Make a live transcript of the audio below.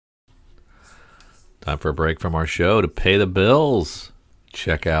Time for a break from our show to pay the bills.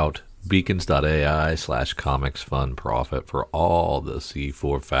 Check out beacons.ai/comics fund profit for all the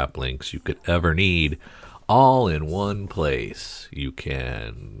C4 FAP links you could ever need, all in one place. You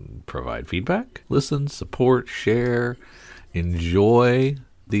can provide feedback, listen, support, share, enjoy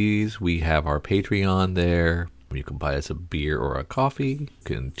these. We have our Patreon there. You can buy us a beer or a coffee. You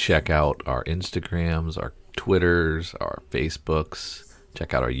can check out our Instagrams, our Twitters, our Facebooks.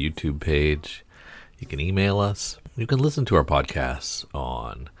 Check out our YouTube page. You can email us. You can listen to our podcasts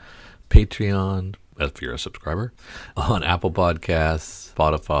on Patreon, if you're a subscriber, on Apple Podcasts,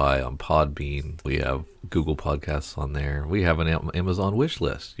 Spotify, on Podbean. We have Google Podcasts on there. We have an Amazon wish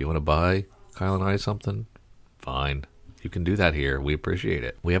list. You want to buy Kyle and I something? Fine. You can do that here. We appreciate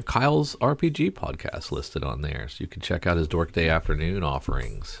it. We have Kyle's RPG podcast listed on there, so you can check out his Dork Day afternoon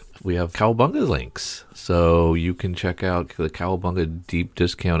offerings. We have Cowabunga links, so you can check out the Cowabunga deep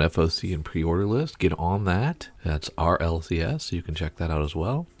discount FOC and pre-order list. Get on that. That's RLCS, so you can check that out as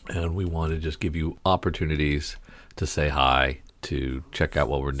well. And we want to just give you opportunities to say hi, to check out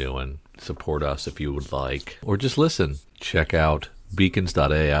what we're doing, support us if you would like, or just listen. Check out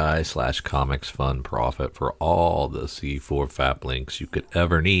beacons.ai/comics fund profit for all the C4 FAP links you could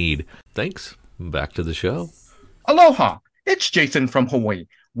ever need. Thanks. Back to the show. Aloha, it's Jason from Hawaii.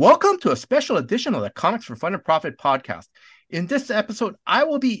 Welcome to a special edition of the Comics for Fun and Profit podcast. In this episode, I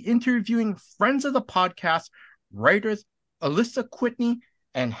will be interviewing friends of the podcast, writers Alisa Kwitney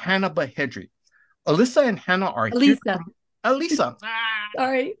and Hanna Bahedry. Alisa and Hanna are Alisa. here. Alisa.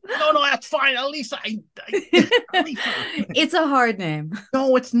 Sorry. No, that's fine. Alisa. Alisa. It's a hard name.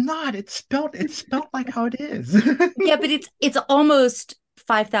 No, it's not. It's spelled like how it is. Yeah, but it's almost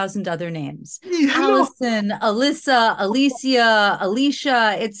 5,000 other names. Yeah, Allison, Alisa, Alicia,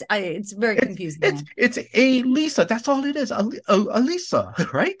 Alicia. It's very confusing. It's Alisa. That's all it is.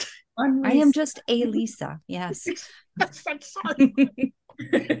 Alisa, right? I am just Alisa. Yes. I'm sorry.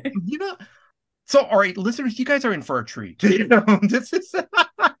 So, all right, listeners, you guys are in for a treat. This is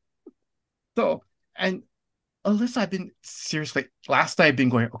so. And Alyssa, last night I've been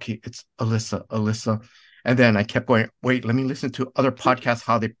going, okay, it's Alyssa. And then I kept going, wait, let me listen to other podcasts,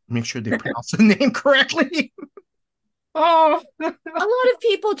 how they make sure they pronounce the name correctly. Oh, a lot of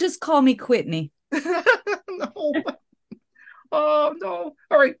people just call me Kwitney. No. Oh, no.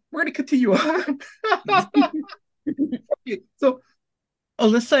 All right, we're going to continue on. Okay, so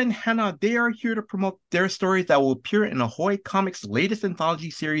Alisa and Hanna, they are here to promote their stories that will appear in Ahoy Comics' latest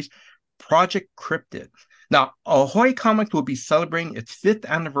anthology series, Project Cryptid. Now, Ahoy Comics will be celebrating its 5th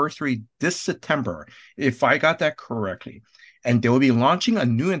anniversary this September, if I got that correctly. And they will be launching a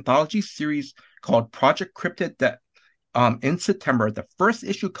new anthology series called Project Cryptid that in September. The first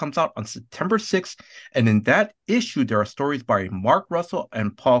issue comes out on September 6th, and in that issue, there are stories by Mark Russell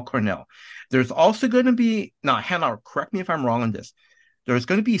and Paul Cornell. There's also going to be, now, Hanna, correct me if I'm wrong on this, there's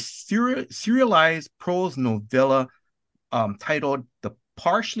going to be serialized prose novella titled The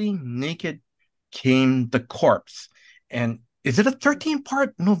Partially Naked Came the Corpse. And is it a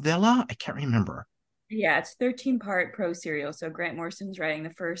 13-part novella? I can't remember. Yeah, it's 13-part prose serial. So Grant Morrison's writing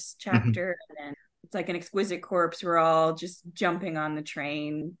the first chapter, and then it's like an exquisite corpse. We're all just jumping on the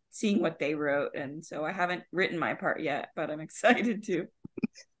train, seeing what they wrote. And so I haven't written my part yet, but I'm excited to.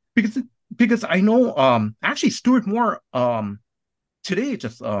 Because I know actually Stuart Moore today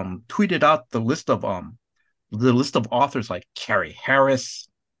just tweeted out the list of authors like Carrie Harris,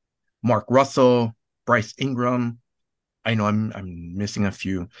 Mark Russell, Bryce Ingram. I know I'm missing a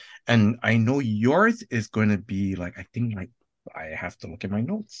few, and I know yours is going to be I have to look at my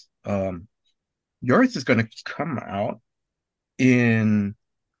notes. Yours is going to come out in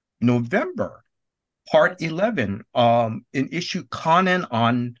November, part 11, in issue Conan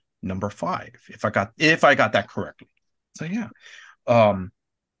on number 5, if I got that correctly. So yeah. I'm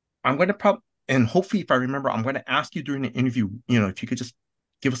going to and hopefully if I remember, I'm going to ask you during the interview, if you could just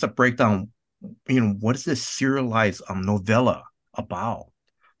give us a breakdown, what is this serialized novella about?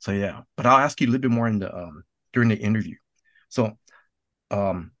 So yeah, but I'll ask you a little bit more in the during the interview. So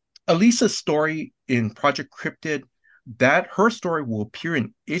Alisa's story in Project Cryptid, that her story will appear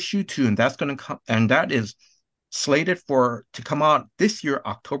in issue 2, and that's going to come, and that is slated to come out this year,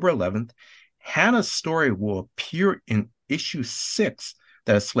 October 11th. Hannah's story will appear in issue 6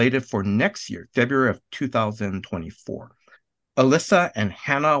 that is slated for next year, February of 2024. Alisa and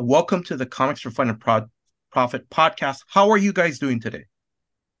Hanna, welcome to the Comics for Fun and Profit podcast. How are you guys doing today?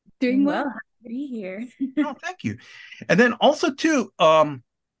 Doing well. Happy to be here. Oh, thank you. And then also too,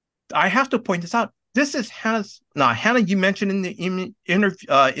 I have to point this out. This is Hannah's. Now, Hanna, you mentioned in the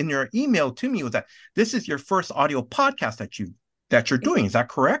in your email to me was that this is your first audio podcast that you're doing. Is that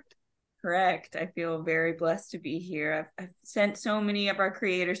correct? correct. I feel very blessed to be here. I've sent so many of our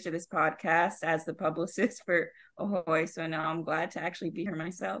creators to this podcast as the publicist for Ahoy, so now I'm glad to actually be here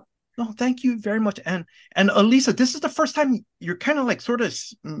myself. No, thank you very much. And Alisa, this is the first time you're kind of like sort of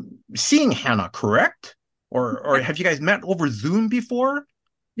seeing Hanna, correct? Or have you guys met over Zoom before?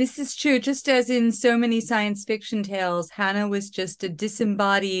 This is true. Just as in so many science fiction tales, Hanna was just a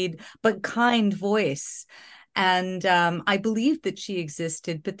disembodied but kind voice. And I believed that she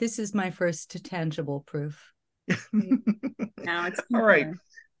existed, but this is my first tangible proof. Now it's All right.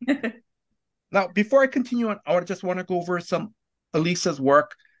 Now, before I continue on, I just want to go over some Alisa's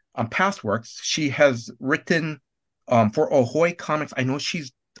work, past works. She has written for Ahoy Comics. I know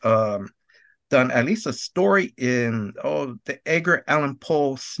she's done at least a story in the Edgar Allan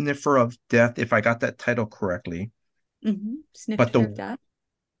Poe Sniffer of Death, if I got that title correctly. But Sniffer of Death.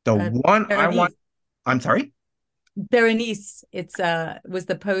 The one Berenice. I want, I'm sorry? Berenice. It's was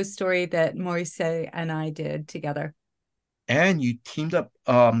the Poe story that Maurice and I did together. And you teamed up,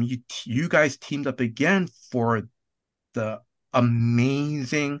 you guys teamed up again for the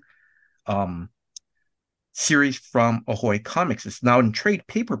amazing series from Ahoy Comics. It's now in trade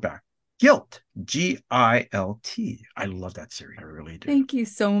paperback. Gilt, Gilt. I love that series. I really do. Thank you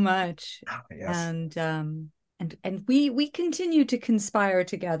so much. Yes. And we continue to conspire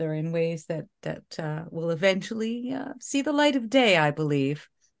together in ways that will eventually see the light of day, I believe.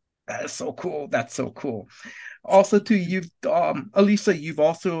 That's so cool. That's so cool. Also, too, you've Alisa, you've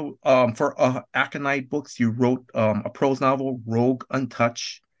also for Aconite Books, you wrote a prose novel, Rogue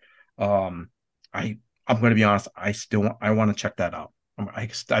Untouched. I'm going to be honest, I want to check that out.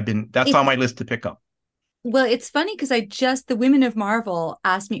 That's on my list to pick up. Well, it's funny because the Women of Marvel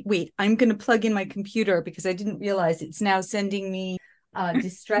asked me, wait, I'm going to plug in my computer because I didn't realize it's now sending me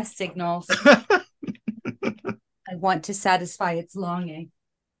distress signals. I want to satisfy its longing.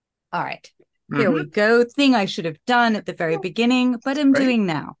 All right, here we go. Thing I should have done at the very beginning, but I'm doing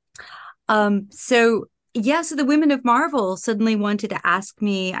now. So the Women of Marvel suddenly wanted to ask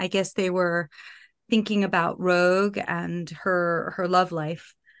me, I guess they were thinking about Rogue and her love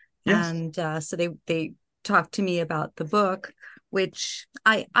life. Yes. And so they talked to me about the book, which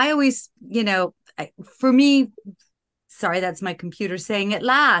I always, for me, sorry, that's my computer saying at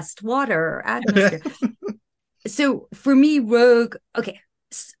last, water, atmosphere. So for me, Rogue, okay,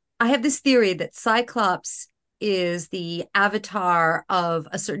 I have this theory that Cyclops is the avatar of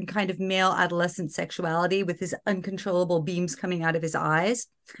a certain kind of male adolescent sexuality with his uncontrollable beams coming out of his eyes.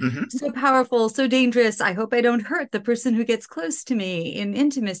 So powerful, so dangerous. I hope I don't hurt the person who gets close to me in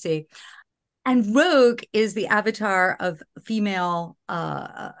intimacy. And Rogue is the avatar of female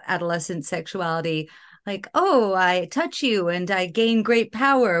adolescent sexuality. Like, oh, I touch you and I gain great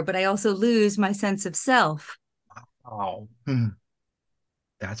power, but I also lose my sense of self. Wow.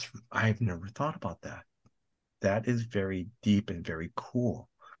 I've never thought about that. That is very deep and very cool.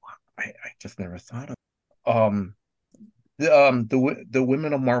 I just never thought of the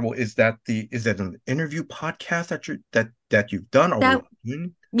Women of Marvel. Is that an interview podcast that you've done, or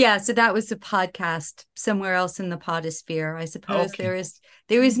yeah, so that was a podcast somewhere else in the podosphere. I suppose there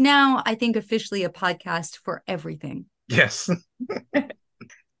is now, I think, officially a podcast for everything. Yes.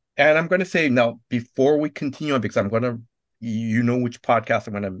 And I'm going to say now, before we continue on, because I'm going to, which podcast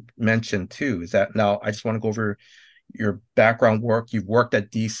I'm going to mention too, is that now I just want to go over your background work. You've worked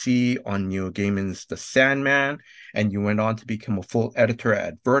at DC on Neil Gaiman's The Sandman, and you went on to become a full editor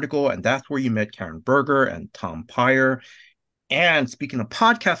at Vertigo, and that's where you met Karen Berger and Tom Peyer. And speaking of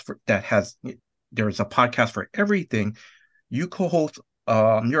podcasts there's a podcast for everything. You co-host,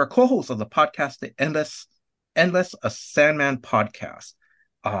 you're a co-host of the podcast, The Endless a Sandman podcast.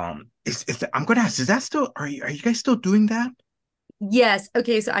 I'm going to ask, is that still, are you guys still doing that? Yes.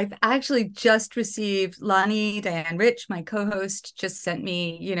 Okay. So I've actually just received Lonnie Diane Rich, my co-host, just sent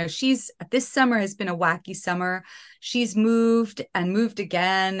me, this summer has been a wacky summer. She's moved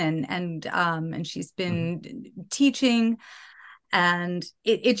again and she's been teaching, and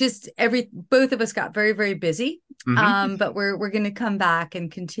it just both of us got very, very busy. But we're going to come back and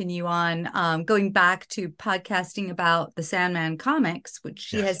continue on going back to podcasting about the Sandman comics, which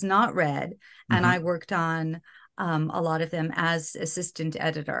she has not read. And I worked on a lot of them as assistant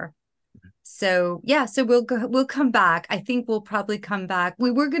editor. So we'll come back. I think we'll probably come back.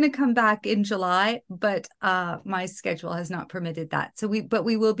 We were going to come back in July, but my schedule has not permitted that. But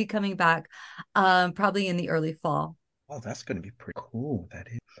we will be coming back probably in the early fall. Oh, that's going to be pretty cool. That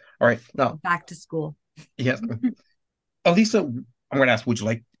is. All right. Now back to school. Yes. Alisa, I'm going to ask, would you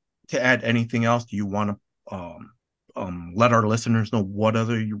like to add anything else? Do you want to let our listeners know what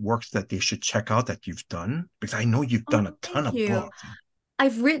other works that they should check out that you've done? Because I know you've done a ton of books.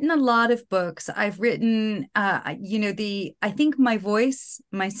 I've written a lot of books. I've written, I think my voice,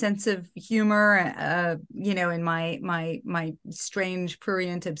 my sense of humor, and my strange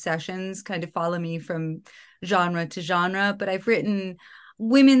prurient obsessions kind of follow me from genre to genre. But I've written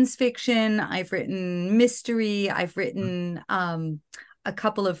women's fiction. I've written mystery. I've written a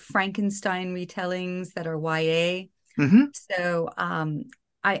couple of Frankenstein retellings that are YA. Mm-hmm. So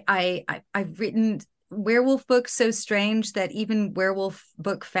I've written werewolf books so strange that even werewolf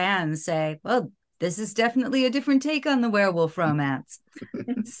book fans say, well, this is definitely a different take on the werewolf romance.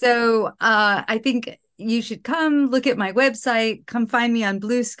 So I think you should come look at my website, come find me on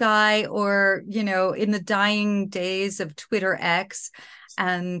Blue Sky, or, in the dying days of Twitter X,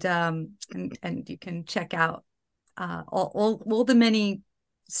 and you can check out all the many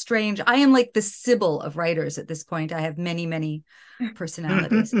strange. I am like the Sybil of writers at this point. I have many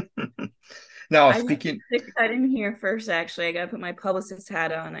personalities. Now, speaking, I didn't hear first. Actually, I got to put my publicist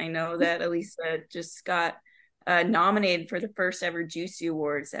hat on. I know that Alisa just got nominated for the first ever Juicy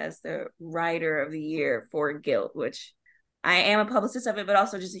Awards as the Writer of the Year for Guilt, which I am a publicist of it, but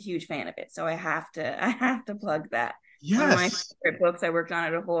also just a huge fan of it. So I have to plug that. One of my yes. favorite books I worked on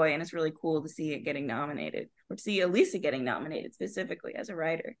at Ahoy, and it's really cool to see it getting nominated, or to see Alisa getting nominated specifically as a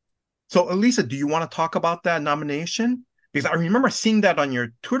writer. So, Alisa, do you want to talk about that nomination? Because I remember seeing that on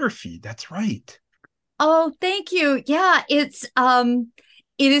your Twitter feed. That's right. Oh, thank you. Yeah, it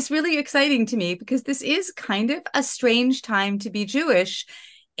is really exciting to me because this is kind of a strange time to be Jewish,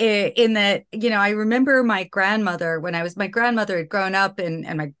 in that, I remember my grandmother my grandmother had grown up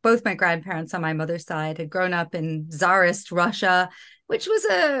and both my grandparents on my mother's side had grown up in Tsarist Russia, which was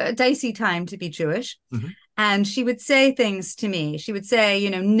a dicey time to be Jewish. Mm-hmm. And she would say things to me. She would say,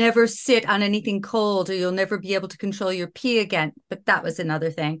 never sit on anything cold or you'll never be able to control your pee again. But that was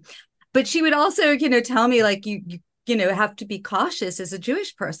another thing. But she would also, tell me, like, you have to be cautious as a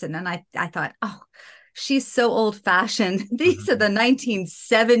Jewish person. And I thought, oh, she's so old fashioned. These are the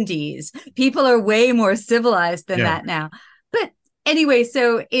 1970s. People are way more civilized than that now. But anyway,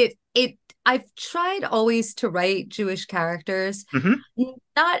 so I've tried always to write Jewish characters,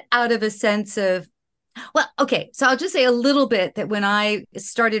 not out of a sense of, well, okay, so I'll just say a little bit that when I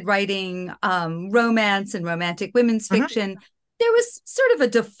started writing romance and romantic women's fiction, there was sort of a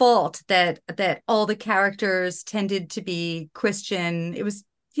default that all the characters tended to be Christian. It was,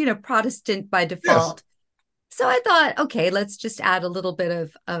 Protestant by default. Yes. So I thought, okay, let's just add a little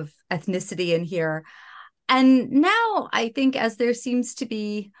bit of ethnicity in here. And now I think, as there seems to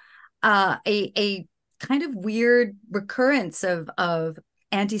be a kind of weird recurrence of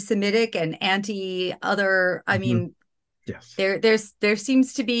anti-Semitic and anti-other, I mean, yes, there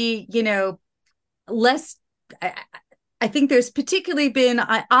seems to be, less. I think there's particularly been,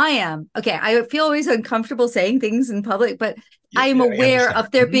 I feel always uncomfortable saying things in public, but I am aware of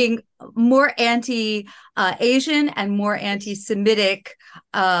there being more anti-Asian and more anti-Semitic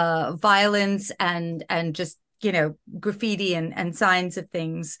violence and just, graffiti and signs of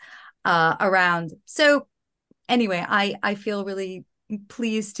things around. So anyway, I feel really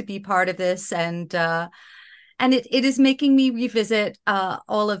pleased to be part of this, and it is making me revisit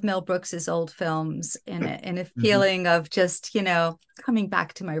all of Mel Brooks's old films in a feeling of just, coming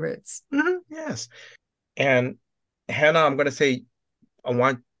back to my roots. Yes. And Hanna, I'm going to say, I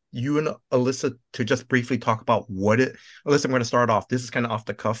want you and Alisa to just briefly talk about Alisa, I'm going to start off. This is kind of off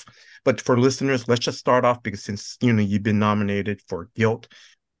the cuff, but for listeners, let's just start off, because since, you've been nominated for Guilt,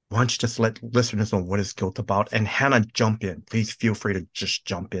 why don't you just let listeners know what is Guilt about? And Hanna, jump in. Please feel free to just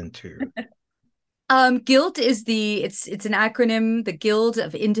jump in too. Guild is it's an acronym, the Guild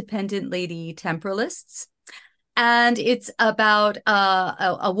of Independent Lady Temporalists. And it's about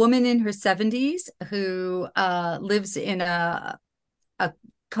a woman in her 70s who lives in a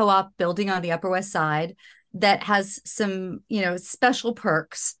co-op building on the Upper West Side that has some, special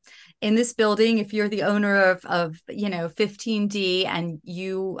perks. In this building, if you're the owner of 15D and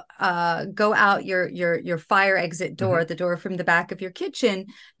you go out your fire exit door, the door from the back of your kitchen,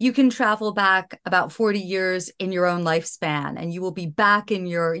 you can travel back about 40 years in your own lifespan, and you will be back in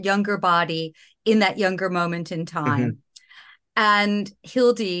your younger body in that younger moment in time. And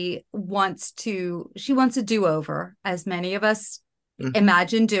Hildy wants a do-over, as many of us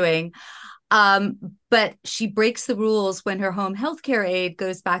imagine doing. But she breaks the rules when her home healthcare aide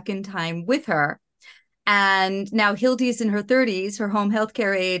goes back in time with her. And now Hildy's in her 30s. Her home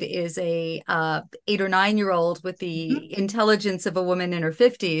healthcare aide is a 8 or 9-year-old with the intelligence of a woman in her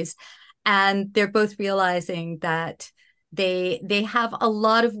 50s. And they're both realizing that they have a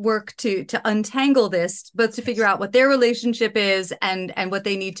lot of work to untangle this, both to figure out what their relationship is and what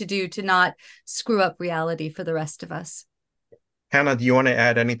they need to do to not screw up reality for the rest of us. Hanna, do you want to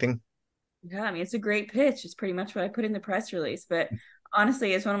add anything? Yeah, I mean, it's a great pitch. It's pretty much what I put in the press release. But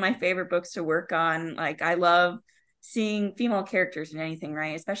honestly, it's one of my favorite books to work on. Like, I love seeing female characters in anything,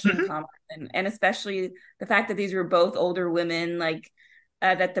 right? Especially in Hmm. comics, and especially the fact that these were both older women, like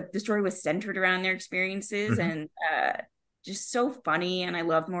that the story was centered around their experiences Hmm. and just so funny. And I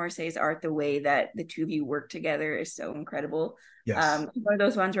love Morrissey's art. The way that the two of you work together is so incredible. Yes. One of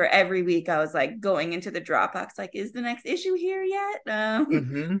those ones where every week I was like going into the Dropbox, like, is the next issue here yet?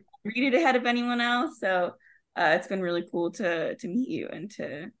 Hmm. Read it ahead of anyone else. So it's been really cool to meet you and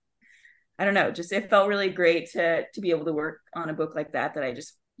to, I don't know, just it felt really great to be able to work on a book like that I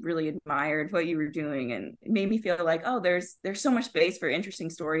just really admired what you were doing, and it made me feel like, oh, there's so much space for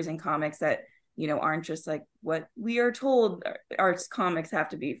interesting stories in comics that aren't just like what we are told arts comics have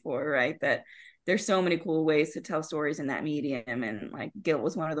to be for, right? That there's so many cool ways to tell stories in that medium, and like Guilt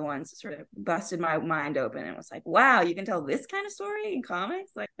was one of the ones that sort of busted my mind open and was like, wow, you can tell this kind of story in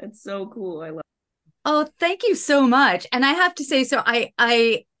comics. Like, that's so cool. I love. Oh, thank you so much. And I have to say, so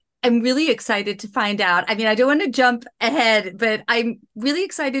I am really excited to find out. I mean, I don't want to jump ahead, but I'm really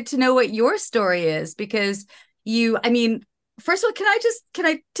excited to know what your story is because I mean, first of all, can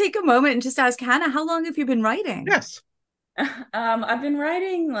I take a moment and just ask Hannah, how long have you been writing? Yes. I've been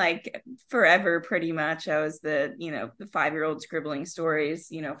writing like forever, pretty much. I was the 5-year-old scribbling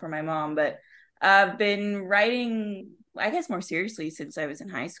stories, for my mom, but I've been writing, I guess, more seriously since I was in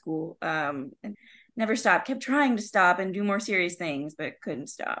high school. And never stopped, kept trying to stop and do more serious things, but couldn't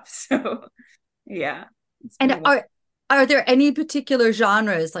stop. So yeah, it's been a And while. are there any particular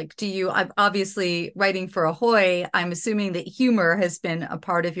genres? Like, I'm obviously writing for Ahoy. I'm assuming that humor has been a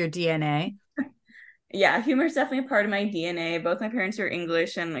part of your DNA. Yeah, humor is definitely a part of my DNA. Both my parents are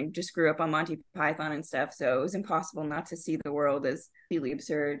English and like just grew up on Monty Python and stuff, so it was impossible not to see the world as completely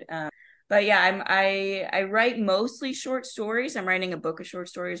absurd. But yeah, I write mostly short stories. I'm writing a book of short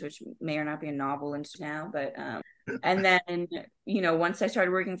stories, which may or not be a novel and now. But and then once I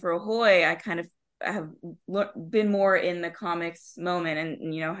started working for Ahoy, I kind of have been more in the comics moment,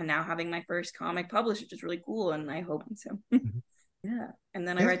 and now having my first comic published, which is really cool, and I hope so. Mhm. Yeah. And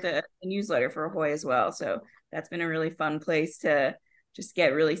then I Yeah. write the newsletter for Ahoy as well. So that's been a really fun place to just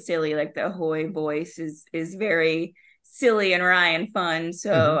get really silly. Like the Ahoy voice is very silly and wry and fun.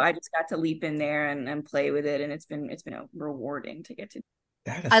 So Hmm. I just got to leap in there and play with it. And it's been rewarding to get to.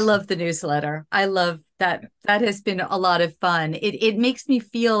 That I is. love the newsletter. I love that. That has been a lot of fun. It makes me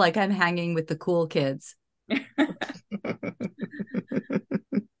feel like I'm hanging with the cool kids.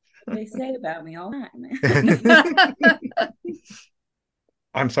 They say about me all the time.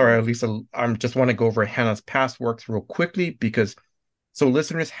 I'm sorry, Lisa. I just want to go over Hannah's past works real quickly because so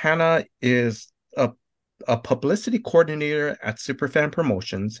listeners, Hanna is a publicity coordinator at Superfan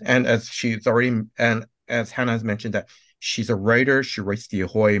Promotions, and as Hanna has mentioned that she's a writer. She writes the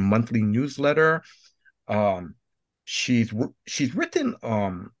Ahoy monthly newsletter. Um, she's written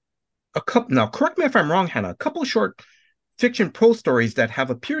a couple. Now, correct me if I'm wrong, Hanna. A couple short fiction prose stories that have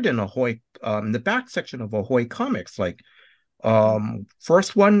appeared in Ahoy, the back section of Ahoy comics, like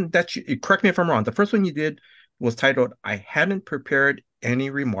first one that you correct me if I'm wrong. The first one you did was titled "I Hadn't Prepared Any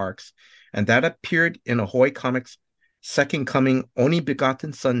Remarks," and that appeared in Ahoy Comics' Second Coming, Only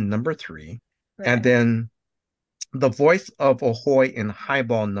Begotten Son #3, and Right. then the voice of Ahoy in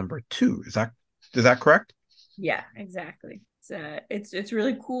Highball #2. Is that correct? Yeah, exactly. It's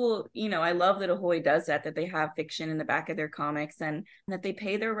really cool. I love that Ahoy does that they have fiction in the back of their comics and that they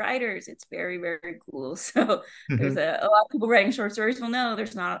pay their writers. It's very, very cool. So there's Mhm. a lot of people writing short stories will know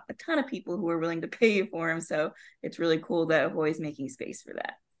there's not a ton of people who are willing to pay you for them. So it's really cool that Ahoy is making space for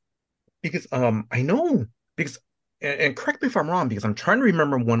that. Because I know because and correct me if I'm wrong because I'm trying to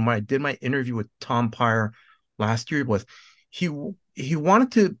remember when I did my interview with Tom Pyre last year was he he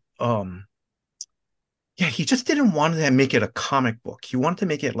wanted to yeah, he just didn't want to make it a comic book. He wanted to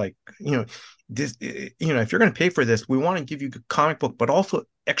make it like, this, if you're going to pay for this, we want to give you a comic book, but also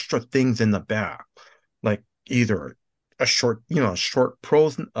extra things in the back, like either a short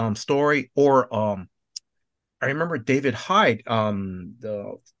prose story, or I remember David Hyde,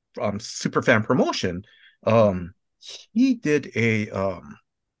 the Superfan Promotion, um, he did a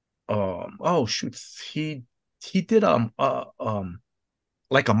oh shoot, he did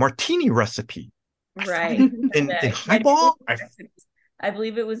like a martini recipe. I thought Right. in He had Highball. I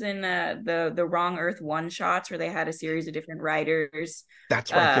believe it was in the Wrong Earth one shots where they had a series of different writers.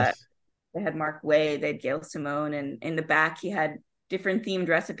 That's right. Uh, Yes. They had Mark Way, they had Gail Simone, and in the back he had different themed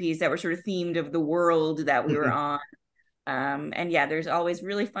recipes that were sort of themed of the world that we were Hmm. on. And yeah, there's always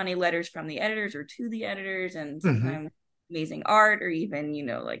really funny letters from the editors or to the editors, and Hmm. sometimes amazing art or even,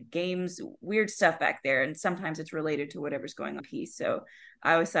 like games, weird stuff back there. And sometimes it's related to whatever's going on piece. So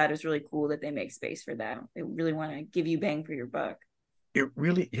I always thought it was really cool that they make space for that. They really want to give you bang for your buck. It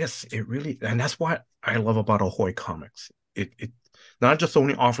really, yes, it really, and that's what I love about Ahoy Comics. It not just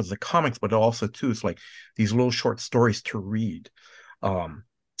only offers the comics, but it also too is like these little short stories to read. Um,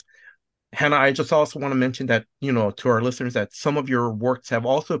 Hannah, I just also want to mention that, to our listeners, that some of your works have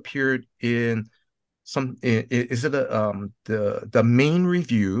also appeared in is it the main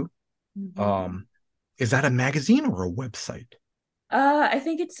review? Mm-hmm. Um, is that a magazine or a website? I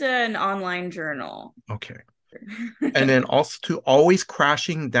think it's an online journal. Okay. And then also to Always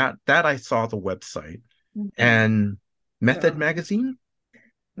Crashing, that I saw the website. Mhm. And Method So, Magazine?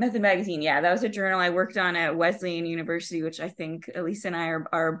 Method Magazine, yeah, that was a journal I worked on at Wesleyan University, which I think Alisa and I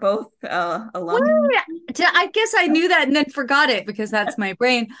are both alum. I guess I knew that and then forgot it because that's my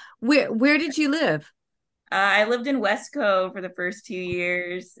brain. Where did you live? I lived in Westco for the first 2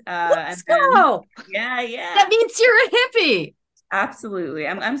 years, and Let's then go. yeah, yeah, That means you're a hippie. absolutely.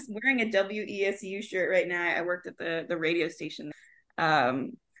 I'm wearing a WESU shirt right now. I worked at the radio station.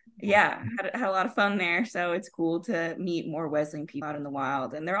 Um, yeah, had a lot of fun there. So it's cool to meet more Wesleyan people out in the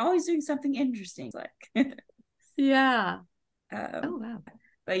wild, and they're always doing something interesting. Like, Yeah. Oh, um, wow.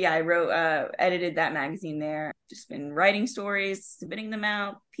 but yeah, I edited that magazine there. Just been writing stories, submitting them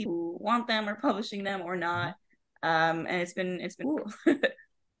out. People want them or publishing them or not. And it's been cool.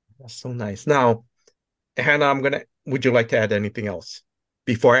 That's so nice. Now, Hannah, would you like to add anything else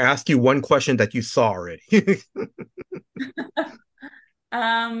before I ask you one question that you saw already?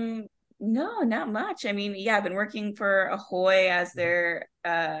 Um, no, not much. I mean, yeah, I've been working for Ahoy as their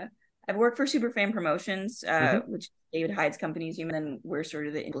I've worked for Superfan Promotions, Mhm, which David Hyde's company is, and then we're sort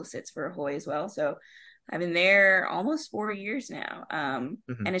of the implicits for Ahoy as well. So I've been there almost 4 years now. mhm,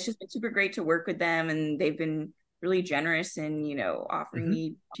 And it's just been super great to work with them, and they've been really generous in, offering mhm,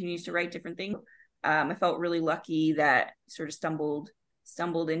 me opportunities to write different things. I felt really lucky that sort of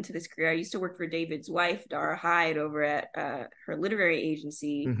stumbled into this career. I used to work for David's wife, Dara Hyde, over at her literary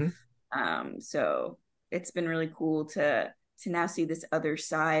agency. mhm. So it's been really cool to now see this other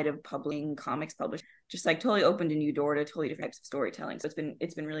side of publishing, comics publishing, just like totally opened a new door to totally different types of storytelling. So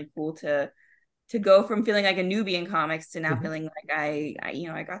it's been really cool to go from feeling like a newbie in comics to now Mhm. feeling like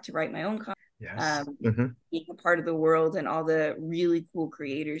I got to write my own comics, Yes. um, Mhm. being a part of the world and all the really cool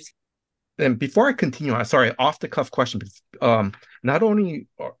creators. And before I continue, I'm sorry, off the cuff question, because not only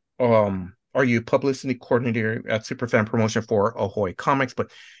are you publicity coordinator at Superfan Promotion for Ahoy Comics, but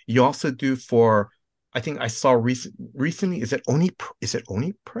you also do for, I think I saw recently, is it Oni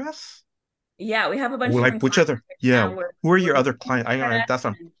Press? Yeah, we have a bunch Or of like different which clients other? right Yeah, now. We're who are your working other clients? I know press, that's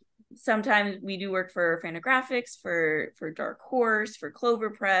on. and sometimes we do work for Fantagraphics, for Dark Horse, for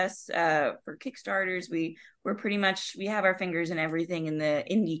Clover Press, for Kickstarters. We're pretty much, we have our fingers in everything in the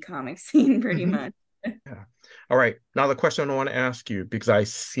indie comic scene, pretty Mhm. much. Yeah. All right. Now the question I want to ask you, because I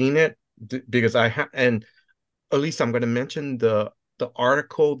seen it, because I have, and at least I'm going to mention the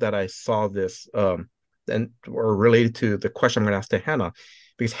article that I saw this and or related to the question I'm going to ask to Hannah,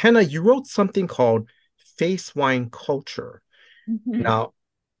 because Hannah, you wrote something called face wine culture. Mhm. Now,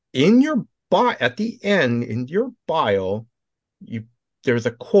 in your bio, at the end in your bio, you there's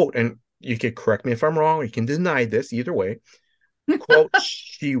a quote, and you can correct me if I'm wrong, or you can deny this either way. Quote,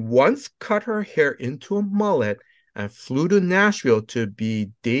 she once cut her hair into a mullet and flew to Nashville to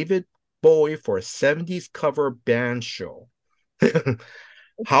be David Bowie for a 70s cover band show. It's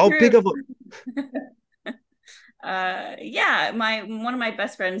How true. big of a Yeah, my one of my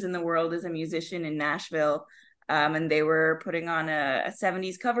best friends in the world is a musician in Nashville. And they were putting on a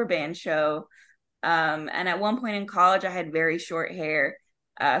 70s cover band show. And at one point in college, I had very short hair.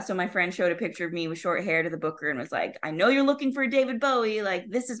 So my friend showed a picture of me with short hair to the booker and was like, I know you're looking for David Bowie. Like,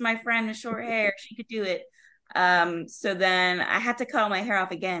 this is my friend with short hair. She could do it. So then I had to cut my hair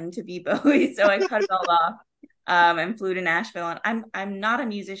off again to be Bowie. So I cut it all off, and flew to Nashville. And I'm not a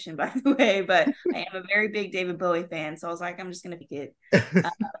musician, by the way, but I am a very big David Bowie fan. So I was like, I'm just gonna pick it.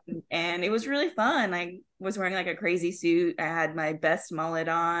 And it was really fun. I was wearing like a crazy suit. I had my best mullet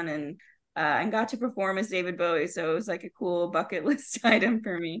on, and got to perform as David Bowie. So it was like a cool bucket list item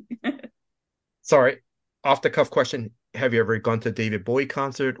for me. Sorry, off the cuff question. Have you ever gone to a David Bowie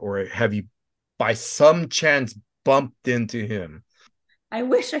concert, or have you by some chance bumped into him? I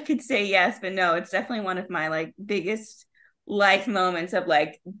wish I could say yes, but no, it's definitely one of my like biggest life moments of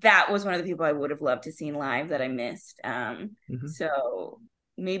like that was one of the people I would have loved to see live that I missed. Mhm. So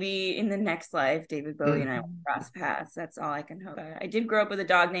maybe in the next life, David Bowie and I will Mhm. cross paths. That's all I can hope. I did grow up with a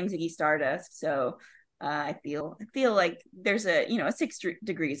dog named Ziggy Stardust, so I feel like there's a 6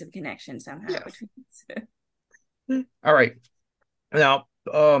 degrees of connection somehow Yes. between us. All right. Now,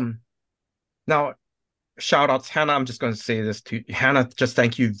 now shout outs, Hannah. I'm just going to say this to Hannah. Just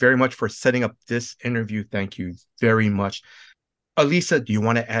thank you very much for setting up this interview. Thank you very much. Alisa, do you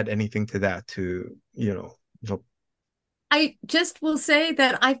want to add anything to that? I just will say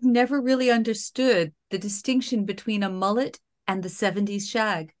that I've never really understood the distinction between a mullet and the 70s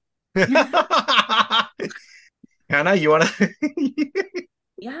shag. Hannah, you want to?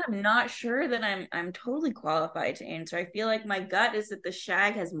 Yeah, I'm not sure that I'm totally qualified to answer. I feel like my gut is that the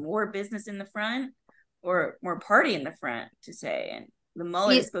shag has more business in the front or more party in the front to say, and the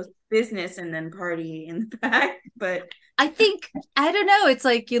mullet is It, supposed to be business and then party in the back. But I think, I don't know. It's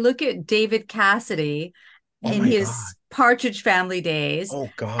like you look at David Cassidy Oh in my God. his Partridge Family days, Oh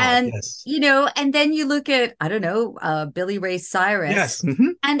God. and, Yes. and then you look at, I don't know, Billy Ray Cyrus, Yes.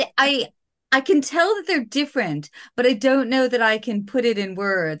 Mhm. and I can tell that they're different, but I don't know that I can put it in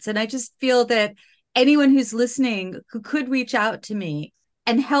words. And I just feel that anyone who's listening who could reach out to me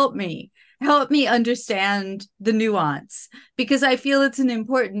and help me understand the nuance, because I feel it's an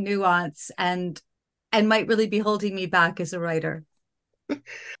important nuance and might really be holding me back as a writer.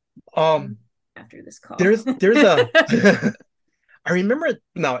 Um, after this call, there's a I remember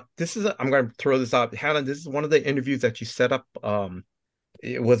now I'm going to throw this out. Hannah, this is one of the interviews that you set up.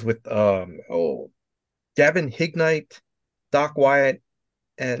 It was with Gavin Hignite, Doc Wyatt,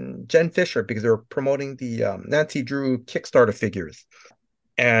 and Jen Fisher because they were promoting the Nancy Drew Kickstarter figures.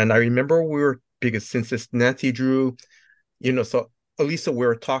 And I remember we were because since it's Nancy Drew, so Alisa, we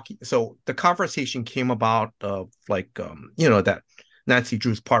were talking. So the conversation came about of that Nancy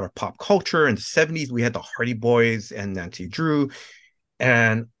Drew's part of pop culture in the 70s. We had the Hardy Boys and Nancy Drew.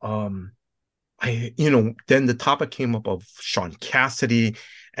 And then the topic came up of Sean Cassidy.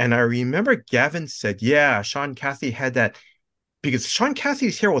 And I remember Gavin said, yeah, Sean Cassidy had that because Sean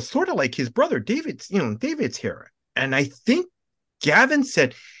Cassidy's hair was sort of like his brother David's hair. And I think Gavin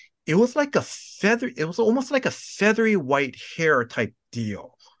said it was like a feather, it was almost like a feathery white hair type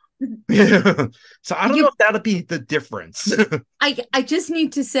deal. So I don't know You if that'll be the difference. I just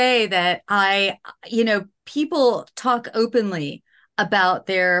need to say that people talk openly about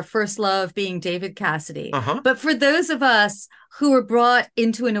their first love being David Cassidy. Uh-huh. But for those of us who were brought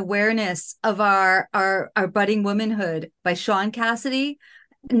into an awareness of our budding womanhood by Sean Cassidy,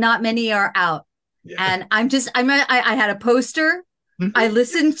 not many are out. Yeah. And I had a poster. I Mhm.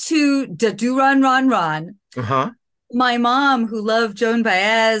 listened to Da Do Run Run Run. Uh-huh. My mom, who loved Joan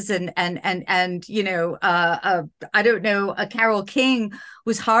Baez and I don't know, a Carole King,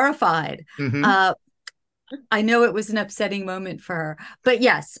 was horrified. Hmm. Uh, I know it was an upsetting moment for her, but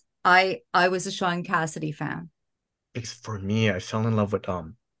yes, I was a Sean Cassidy fan. Because for me, I fell in love with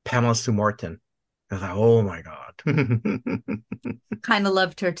Pamela Sue Martin. I was like, oh my God. Kind of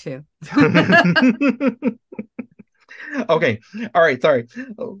loved her too. Okay. All right. Sorry.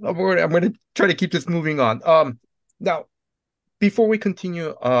 I'm going to try to keep this moving on. Now, before we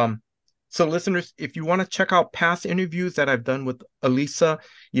continue, so listeners, if you want to check out past interviews that I've done with Alisa,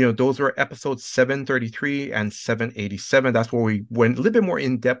 those were episodes 733 and 787. That's where we went a little bit more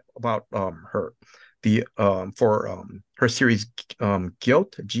in depth about her series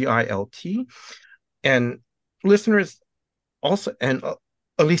Guilt, Gilt. And listeners, also, and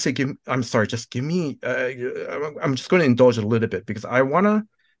Alisa, I'm sorry, just give me, I'm just going to indulge a little bit because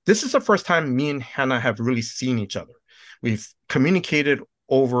this is the first time me and Hannah have really seen each other. We've communicated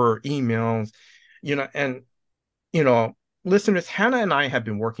over emails, and, you know, listeners, Hannah and I have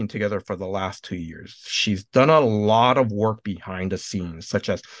been working together for the last 2 years. She's done a lot of work behind the scenes, such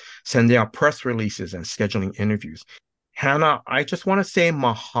as sending out press releases and scheduling interviews. Hannah, I just want to say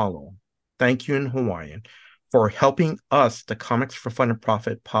mahalo. Thank you in Hawaiian for helping us, the Comics for Fun and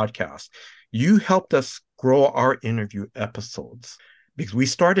Profit podcast. You helped us grow our interview episodes because we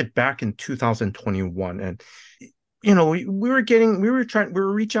started back in 2021 and we were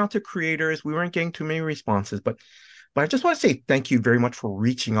reaching out to creators. We weren't getting too many responses, but I just want to say thank you very much for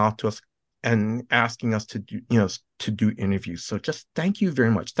reaching out to us and asking us to do interviews. So just thank you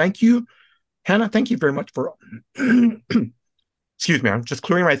very much. Thank you, Hannah. Thank you very much for excuse me, I'm just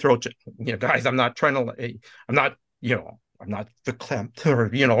clearing my throat. Guys, I'm not trying to, I'm not verklempt or,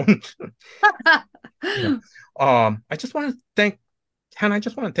 you I just want to thank Hannah. I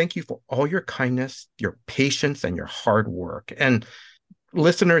just want to thank you for all your kindness, your patience, and your hard work. And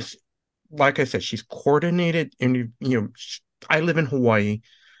listeners, like I said, she's coordinated I live in Hawaii.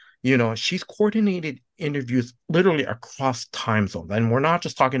 She's coordinated interviews literally across time zones. And we're not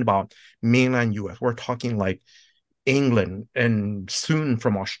just talking about mainland US. We're talking like England and soon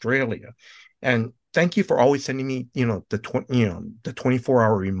from Australia. And thank you for always sending me, the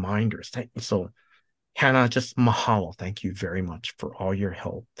 24-hour reminders. Thank you. So Hanna, just mahalo. Thank you very much for all your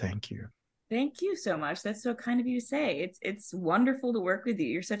help. Thank you. Thank you so much. That's so kind of you to say. It's wonderful to work with you.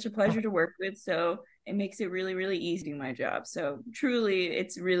 You're such a Oh, pleasure to work with. So it makes it really, really easy to do my job. So truly,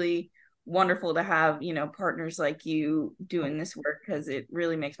 it's really wonderful to have, partners like you doing this work because it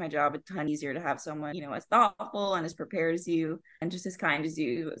really makes my job a ton easier to have someone, as thoughtful and as prepared as you and just as kind as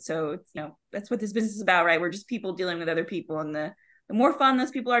you. So it's, that's what this business is about, right? We're just people dealing with other people. And the more fun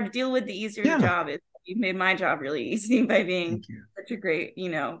those people are to deal with, the easier the yeah. job is. You've made my job really easy by being Thank you. such a great,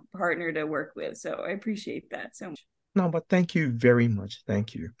 partner to work with. So I appreciate that so much. No, but thank you very much.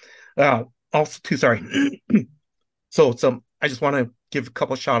 Thank you. Also, too, sorry. So some I just want to give a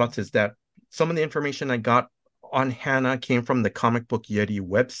couple shout outs is that some of the information I got on Hanna came from the Comic Book Yeti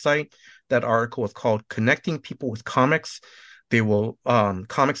website. That article is called Connecting People with Comics. They will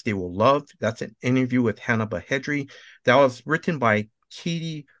comics they will love. That's an interview with Hanna Bahedry. That was written by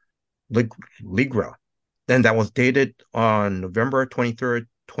Katie Ligra. Then that was dated on November 23rd,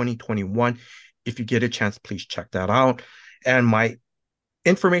 2021. If you get a chance, please check that out. And my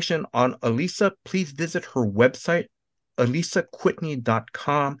information on Alisa, please visit her website,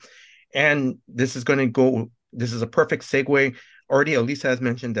 alisakwitney.com. And this is a perfect segue. Already, Alisa has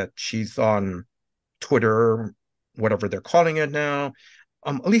mentioned that she's on Twitter, whatever they're calling it now.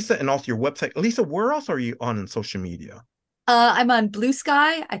 Alisa, and also your website. Alisa, where else are you on in social media? I'm on Blue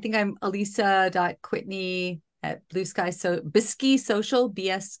Sky. I think I'm Alisa.Kwitney at Blue Sky. So Bisky Social,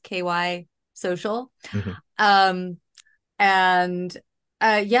 BSKY Social. Mhm. Um, and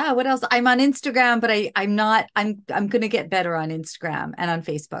yeah, what else? I'm on Instagram, but I'm not. I'm gonna get better on Instagram and on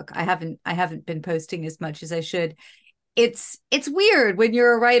Facebook. I haven't been posting as much as I should. It's weird when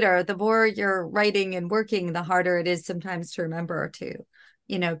you're a writer. The more you're writing and working, the harder it is sometimes to remember to,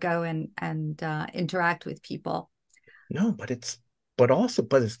 go and interact with people. No, but it's kind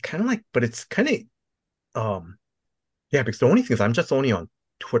of like, but it's kind of, yeah, because the only thing is I'm just only on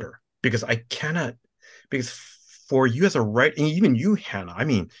Twitter because I cannot, because for you as a writer, and even you, Hanna, I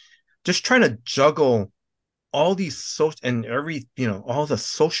mean, just trying to juggle all these social and all the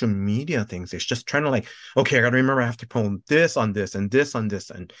social media things. It's just trying to like, okay, I gotta remember I have to post this on this and this on this,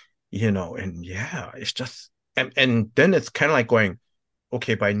 and and yeah, it's just and then it's kind of like going,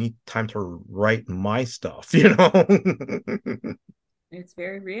 okay, but I need time to write my stuff, It's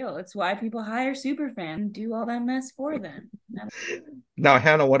very real. It's why people hire super fans, do all that mess for them. Now,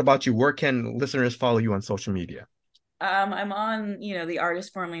 Hanna, what about you? Where can listeners follow you on social media? I'm on, the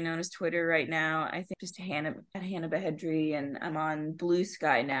artist formerly known as Twitter right now. I think just Hannah at Hannah Bahedry, and I'm on Blue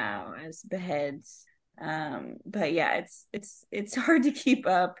Sky now as Beheads. But yeah, it's hard to keep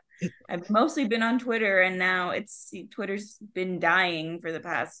up. I've mostly been on Twitter, and now Twitter's been dying for the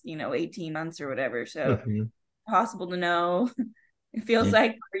past 18 months or whatever. So Mhm. possible to know. It feels Yeah.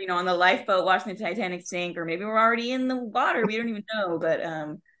 like we're, on the lifeboat watching the Titanic sink, or maybe we're already in the water. We don't even know.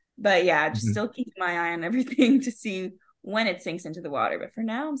 But yeah, just Mhm. still keeping my eye on everything to see when it sinks into the water. But for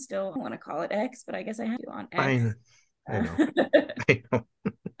now, I want to call it X, but I guess I have to on I X. know. I Uh, know. I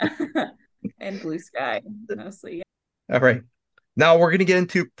know. and Blue Sky mostly. All right. Now we're gonna get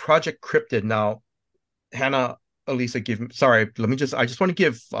into Project Cryptid. Now, Hanna, Alisa, I just want to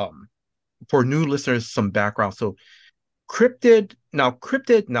give for new listeners some background. So Cryptid, now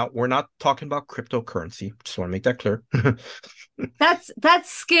we're not talking about cryptocurrency. Just want to make that clear. That's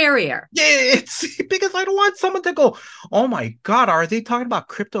scarier Yeah, it's because I don't want someone to go, oh my God, are they talking about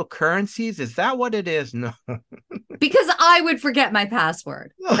cryptocurrencies? Is that what it is? No. because I would forget my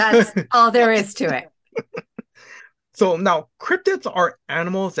password. That's all there is to it. So now cryptids are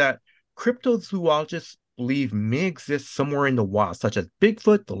animals that cryptozoologists believe may exist somewhere in the wild, such as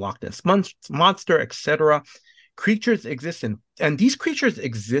Bigfoot, the Loch Ness monster, etc. And these creatures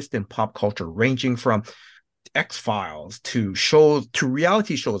exist in pop culture, ranging from X-Files to shows to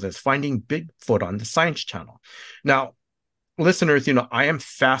reality shows as Finding Bigfoot on the Science Channel. Now, listeners, I am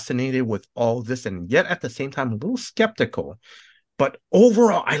fascinated with all this, and yet at the same time, a little skeptical. But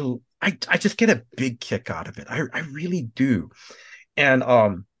overall, I just get a big kick out of it. I really do. And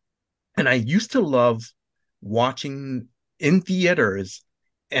and I used to love watching in theaters.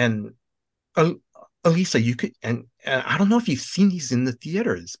 And uh, Alisa, you could, and I don't know if you've seen these in the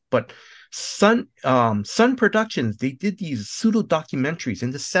theaters, but Sun Productions, they did these pseudo documentaries in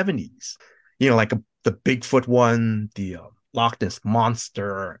the 70s. Like the Bigfoot one, the Loch Ness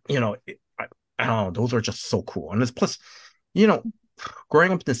monster. I don't know, those are just so cool. And it's plus, you know,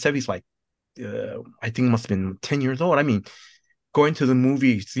 growing up in the 70s, like I think it must have been 10 years old. I mean, going to the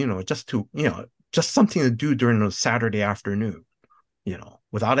movies, just something to do during a Saturday afternoon,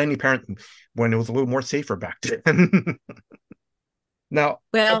 without any parent when it was a little more safer back then. Now,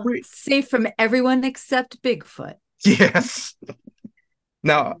 Well, safe from everyone except Bigfoot. yes.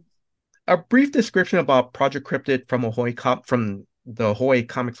 Now, a brief description about Project Cryptid from from the Ahoy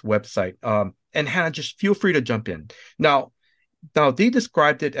Comics website. And Hannah, just feel free to jump in. Now they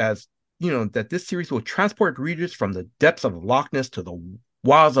described it as, that this series will transport readers from the depths of Loch Ness to the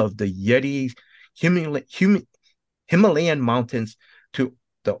wilds of the Yeti Himalayan mountains to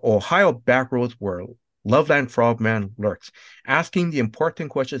the Ohio backroads where Loveland Frogman lurks, asking the important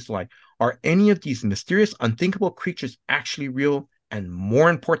questions like, are any of these mysterious, unthinkable creatures actually real? And more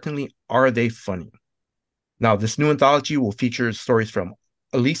importantly, are they funny? Now, this new anthology will feature stories from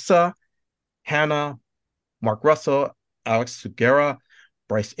Alisa, Hanna, Mark Russell, Alex Sugiura,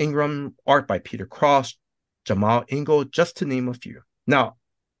 Bryce Ingram, art by Peter Cross, Jamal Ingo, just to name a few. Now,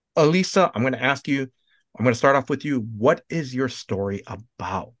 Alisa, I'm going to start off with you. What is your story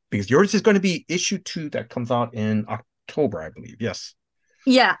about? Because yours is going to be issue 2 that comes out in October, I believe. Yes.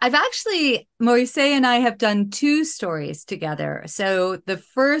 Yeah, I've actually, Moise and I have done 2 stories together. So the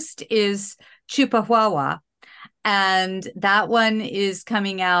first is Chupahuawa, and that one is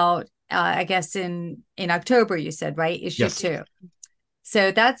coming out, I guess, in October, you said, right? Issue Yes. 2.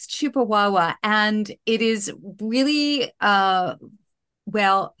 So that's Chupahuawa. And it is really,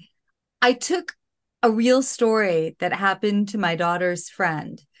 well, I took a real story that happened to my daughter's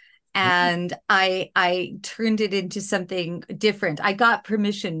friend, and I turned it into something different. I got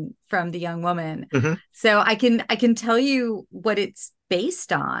permission from the young woman. So I can tell you what it's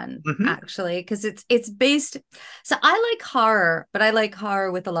based on, actually, because it's based. So I like horror, but I like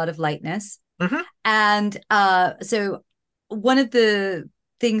horror with a lot of lightness. And so one of the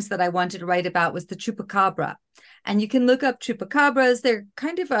things that I wanted to write about was the chupacabra. And you can look up chupacabras. They're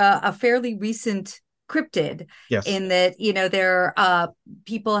kind of a fairly recent cryptid, in that, there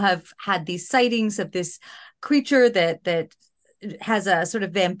people have had these sightings of this creature that has a sort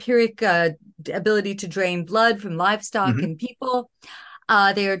of vampiric ability to drain blood from livestock and people.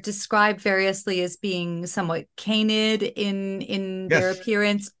 They are described variously as being somewhat canid in their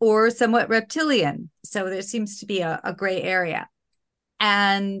appearance, or somewhat reptilian. So there seems to be a gray area.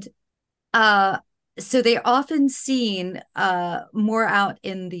 And so they're often seen more out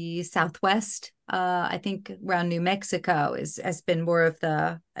in the Southwest. I think around New Mexico has been more of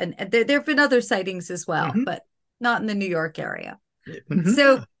and there have been other sightings as well, but not in the New York area.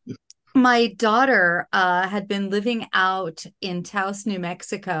 So my daughter had been living out in Taos, New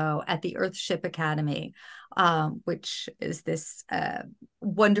Mexico at the Earthship Academy, which is this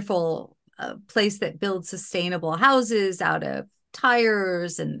wonderful place that builds sustainable houses out of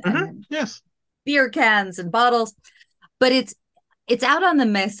tires and beer cans and bottles. But it's out on the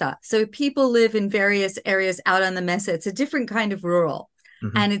mesa. So people live in various areas out on the mesa. It's a different kind of rural.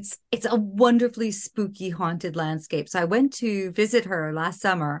 And it's a wonderfully spooky, haunted landscape. So I went to visit her last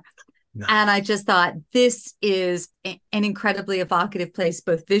summer. And I just thought, this is an incredibly evocative place,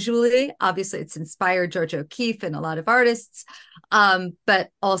 both visually. Obviously, it's inspired George O'Keeffe and a lot of artists, but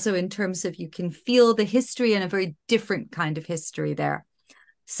also in terms of, you can feel the history and a very different kind of history there.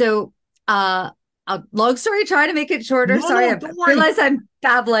 So a long story, try to make it shorter. Sorry, I realize I'm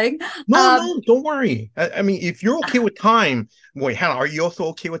babbling. No, don't worry. I mean, if you're okay with time, wait, Hannah, are you also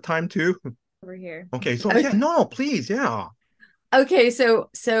okay with time too? Over here. Okay, so yeah, no, please, yeah. Okay, so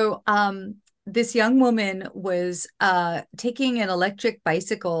this young woman was taking an electric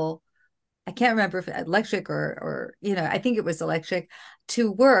bicycle. I can't remember if electric or I think it was electric,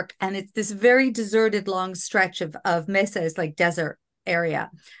 to work, and it's this very deserted long stretch of mesas, like desert area.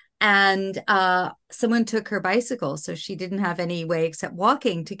 And someone took her bicycle, so she didn't have any way except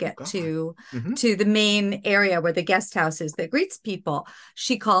walking to get to the main area where the guest house is that greets people.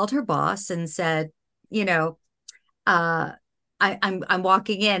 She called her boss and said, I'm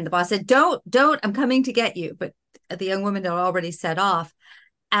walking in. The boss said, don't, I'm coming to get you. But the young woman had already set off,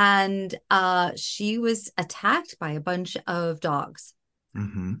 and she was attacked by a bunch of dogs.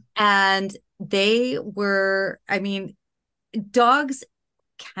 And they were, dogs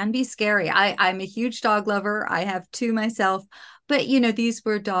can be scary. I'm a huge dog lover. I have 2 myself, but these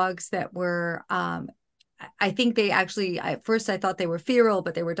were dogs that were, I think they actually, at first I thought they were feral,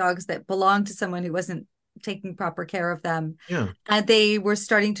 but they were dogs that belonged to someone who wasn't taking proper care of them. And they were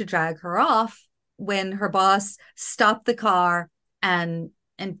starting to drag her off when her boss stopped the car and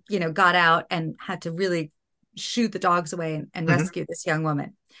got out and had to really shoo the dogs away and rescue this young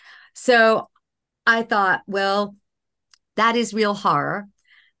woman. So I thought, well, that is real horror.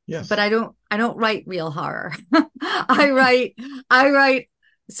 But I don't write real horror. I write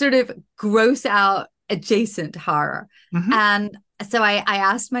sort of gross out adjacent horror. And so I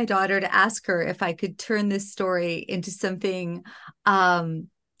asked my daughter to ask her if I could turn this story into something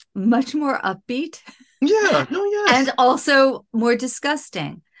much more upbeat Yeah, no, and yes. also more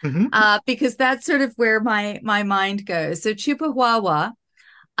disgusting, Hmm. because that's sort of where my mind goes. So Chupawawa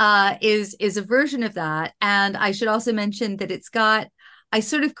is a version of that, and I should also mention that it's got. I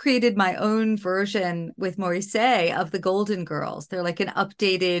sort of created my own version with Maurice of the Golden Girls. They're like an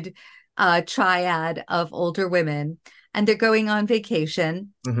updated triad of older women, and they're going on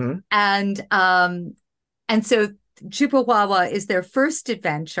vacation, Hmm. and so Chupawawa is their first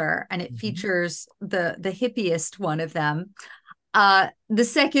adventure, and it Hmm. features the hippiest one of them. The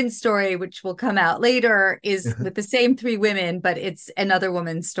second story, which will come out later, is with the same three women, but it's another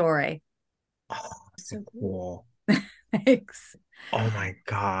woman's story. Oh, so So cool. cool. Thanks. Oh my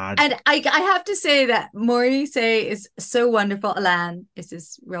God. And I have to say that Maurice is so wonderful. Alan is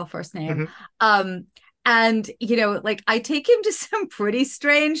his real first name. Hmm. Um, and like I take him to some pretty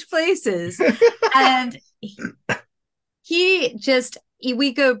strange places, and he just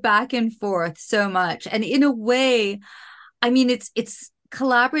we go back and forth so much, and in a way, I mean, it's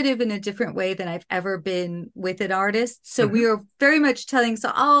collaborative in a different way than I've ever been with an artist. So we Hmm. are very much telling.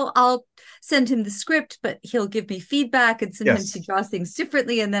 So I'll send him the script, but he'll give me feedback, and sometimes he Yes. draws things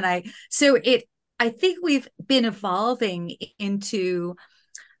differently. And then I think we've been evolving into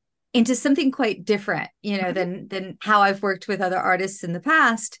something quite different, than how I've worked with other artists in the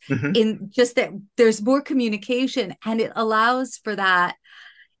past. Hmm. In just that there's more communication, and it allows for that.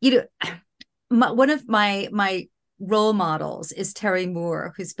 You know, one of my role models is Terry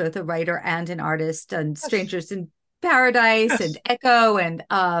Moore, who's both a writer and an artist, and Yes. Strangers in Paradise and Yes. Echo and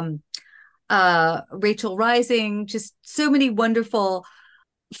Rachel Rising. Just so many wonderful,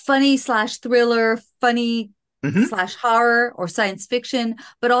 funny slash thriller, funny Hmm. slash horror or science fiction,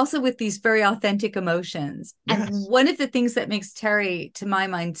 but also with these very authentic emotions. And Yes. one of the things that makes Terry, to my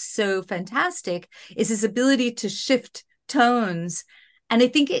mind, so fantastic is his ability to shift tones. And I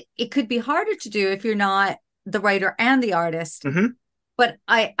think it could be harder to do if you're not the writer and the artist. Hmm. But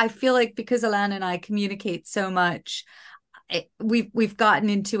I feel like because Alana and I communicate so much, we've gotten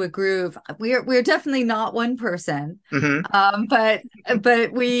into a groove. We're definitely not one person, Hmm. but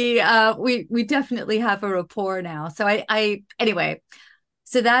we definitely have a rapport now. So I anyway.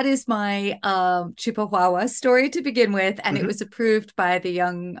 So that is my Chihuahua story to begin with, and it Hmm. was approved by the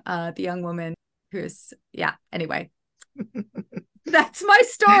young woman who's yeah. Anyway, that's my That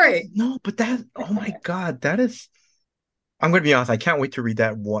is story. no, but that, oh my God, that is, I'm gonna be honest, I can't wait to read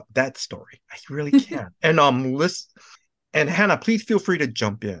that story. I really can't. And listen, and Hannah, please feel free to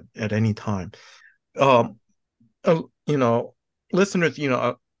jump in at any time. Um, you know, listeners,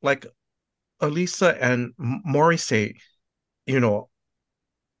 like Alisa and Morrissey, you know,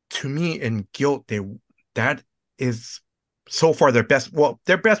 to me in Guilt, that is so far their best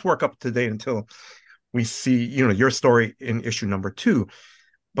work up to date until we see, your story in issue number two.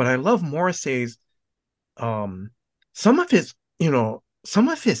 But I love Morrissey's um some of his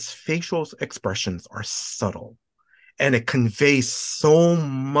facial expressions are subtle and it conveys so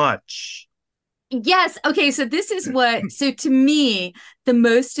much. Yes. Okay. So this is so to me, the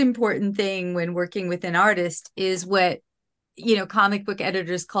most important thing when working with an artist is what, comic book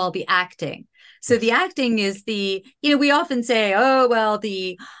editors call the acting. So the Yes. acting is we often say, oh, well,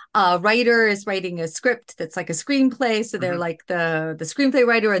 the writer is writing a script that's like a screenplay. So they're Hmm. like the screenplay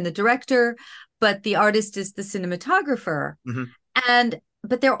writer and the director, but the artist is the cinematographer. Hmm.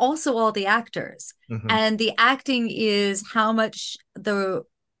 But they're also all the actors. Hmm. And the acting is how much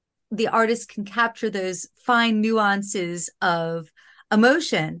the artist can capture those fine nuances of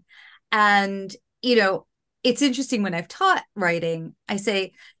emotion. And, it's interesting when I've taught writing, I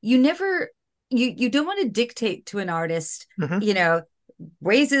say, you never, you don't want to dictate to an artist, Hmm. you know,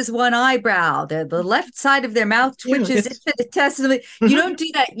 raises one eyebrow, the left side of their mouth Yeah, twitches it's infinitesimally. You hmm. don't do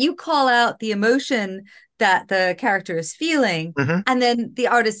that. You call out the emotion that the character is feeling, Hmm. and then the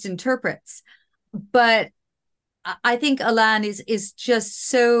artist interprets. But I think Alan is just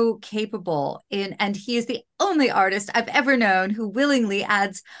so capable and he is the only artist I've ever known who willingly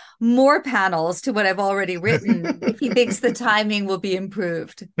adds more panels to what I've already written if he thinks the timing will be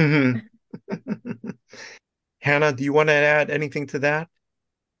improved. Hmm. Hannah, do you want to add anything to that?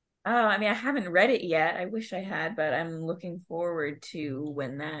 Oh, I mean, I haven't read it yet. I wish I had, but I'm looking forward to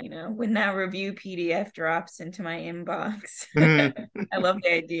when that review PDF drops into my inbox. Hmm. I love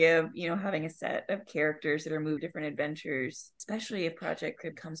the idea of, having a set of characters that are moved different adventures, especially if Project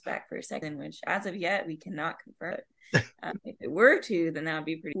Crib comes back for a second, which as of yet we cannot confirm. If it were to, then that would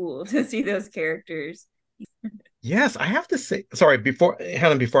be pretty cool to see those characters. Yes, I have to say, sorry, before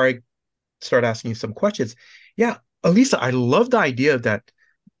Hannah, before I start asking you some questions, yeah, Alisa, I love the idea that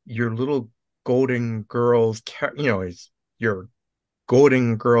your little golden girls, is your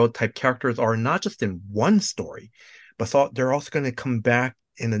golden girl type characters are not just in one story, but they're also going to come back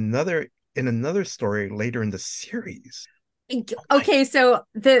in another story later in the series. Oh my, Okay, so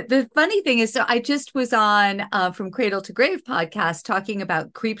the funny thing is, so I just was on From Cradle to Grave podcast talking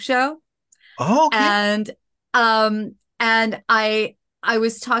about Creepshow, oh yeah, and I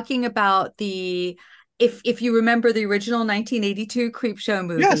was talking about the if you remember the original 1982 Creepshow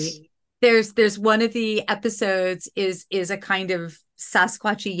yes, movie, there's one of the episodes is a kind of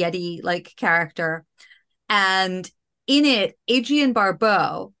Sasquatchy Yeti like character, and in it, Adrienne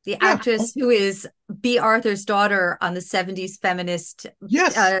Barbeau, the yeah, oh, actress who is B. Arthur's daughter on the 70s feminist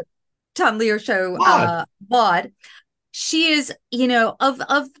yes, uh, Tom Lear show, Maud. Maud, she is, of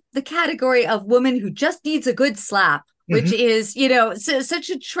the category of woman who just needs a good slap, which Hmm. is, such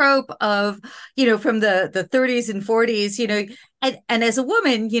a trope of, from the 30s and 40s, and as a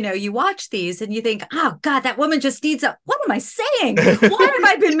woman, you watch these and you think, oh God, that woman just needs what am I saying? Why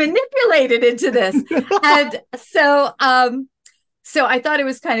have I been manipulated into this? And so I thought it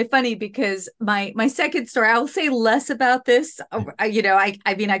was kind of funny because my second story, I will say less about this.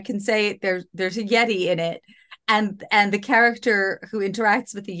 I mean, I can say there's a Yeti in it, and the character who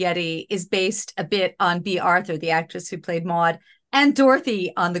interacts with the Yeti is based a bit on B. Arthur, the actress who played Maud, and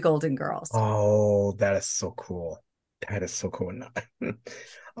Dorothy on The Golden Girls. Oh, that is so cool. That is so cool.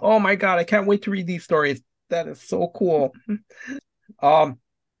 Oh my God, I can't wait to read these stories. That is so cool. Um,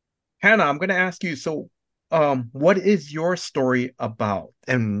 Hannah, I'm gonna ask you, so what is your story about?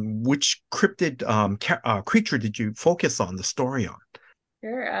 And which cryptid creature did you focus on the story on?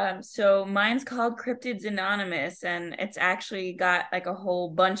 Sure. So mine's called Cryptids Anonymous, and it's actually got like a whole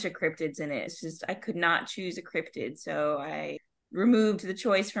bunch of cryptids in it. It's just I could not choose a cryptid, so I removed the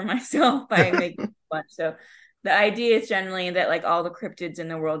choice for myself by making a bunch. So the idea is generally that like all the cryptids in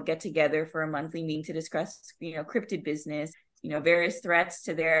the world get together for a monthly meeting to discuss, cryptid business, various threats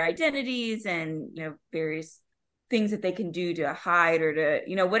to their identities, and various things that they can do to hide or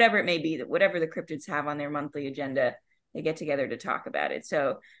to, whatever it may be, that whatever the cryptids have on their monthly agenda, they get together to talk about it.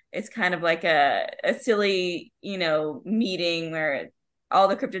 So it's kind of like a silly, meeting where all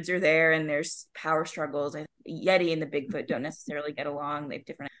the cryptids are there and there's power struggles. Yeti and the Bigfoot don't necessarily get along. They have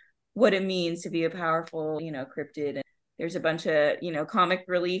different what it means to be a powerful, cryptid. And there's a bunch of, comic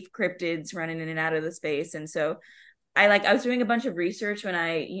relief cryptids running in and out of the space. And so I was doing a bunch of research when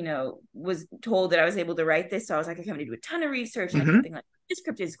I, was told that I was able to write this. So I was like, okay, I'm gonna do a ton of research. And I kept Hmm. thinking like, this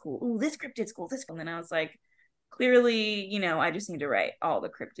cryptid is cool. Ooh, this cryptid's cool. This cool. And then I was like, clearly, I just need to write all the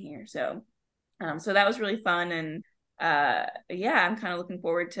cryptid here. So that was really fun. And yeah, I'm kind of looking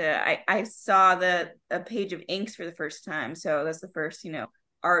forward to, I saw a page of inks for the first time. So that's the first,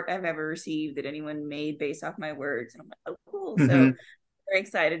 art I've ever received that anyone made based off my words. And I'm like, oh, cool. So Hmm. very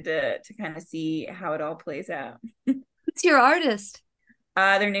excited to kind of see how it all plays out. Who's your artist?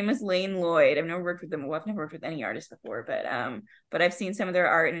 Their name is Lane Lloyd. I've never worked with them. Well, I've never worked with any artists before, but I've seen some of their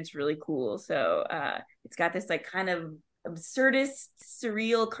art and it's really cool. So it's got this like kind of absurdist,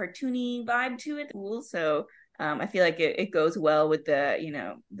 surreal, cartoony vibe to it. Cool. So I feel like it goes well with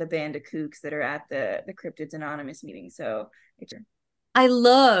the band of kooks that are at the Cryptids Anonymous meeting. So it's I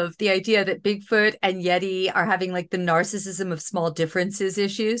love the idea that Bigfoot and Yeti are having like the narcissism of small differences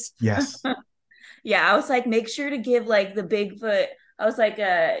issues. Yes. yeah, I was like, make sure to give like the Bigfoot. I was like,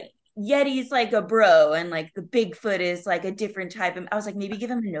 Yeti's like a bro, and like the Bigfoot is like a different type. And I was like, maybe give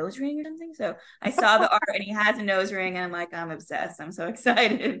him a nose ring or something. So I saw the art, and he has a nose ring, and I'm like, I'm obsessed. I'm so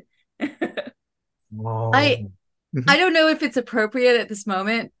excited. I Oh. I Mhm. don't know if it's appropriate at this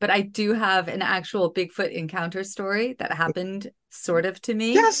moment, but I do have an actual Bigfoot encounter story that happened sort of to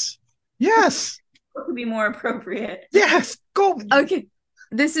me. Yes. Yes. What could be more appropriate? Yes. Go. Okay.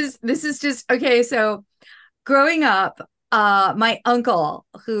 This is just okay, so growing up, my uncle,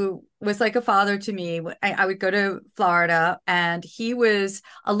 who was like a father to me, I would go to Florida, and he was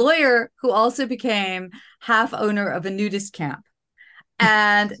a lawyer who also became half owner of a nudist camp.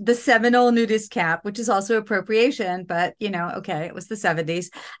 And the Seminole nudist camp, which is also appropriation, but okay, it was the 70s.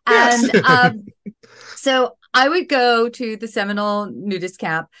 Yes. And so I would go to the Seminole nudist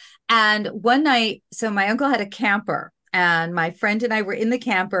camp. And one night, so my uncle had a camper, and my friend and I were in the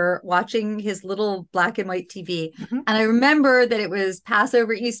camper watching his little black and white TV. Hmm. And I remember that it was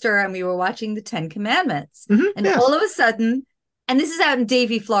Passover, Easter, and we were watching the Ten Commandments. Hmm. And all Yes. of a sudden, and this is out in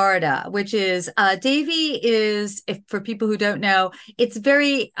Davie, Florida, which is Davie is, if for people who don't know, it's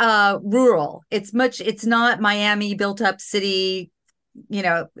very rural. It's not Miami built up city, you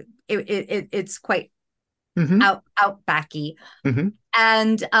know, it's quite Hmm. outbacky, Hmm.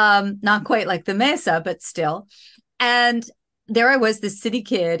 and not quite like the Mesa, but still. And there I was, this city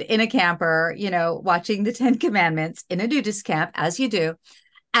kid in a camper, watching the 10 Commandments in a nudist camp, as you do.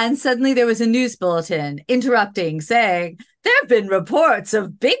 And suddenly there was a news bulletin interrupting, saying, there have been reports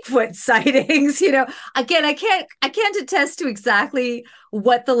of Bigfoot sightings. Again, I can't attest to exactly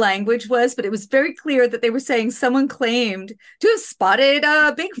what the language was, but it was very clear that they were saying someone claimed to have spotted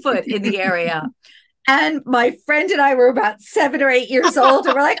a Bigfoot in the area. And my friend and I were about 7 or 8 years old,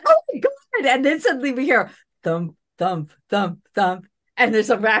 and we're like, oh my God. And then suddenly we hear thump, thump, thump, thump. And there's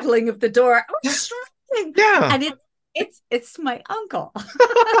a rattling of the door. Yeah. And it's my uncle.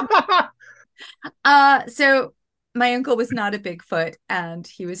 So my uncle was not a Bigfoot, and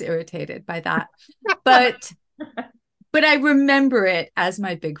he was irritated by that. But I remember it as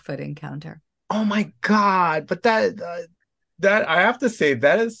my Bigfoot encounter. Oh my God. But that I have to say,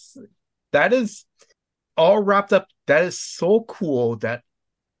 that is all wrapped up. That is so cool that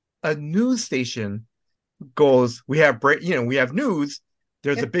a news station goes, we have news,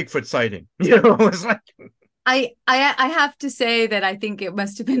 there's a Bigfoot sighting. It's like, I have to say that I think it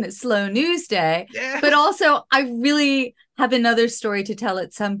must have been a slow news day, yes. But also I really have another story to tell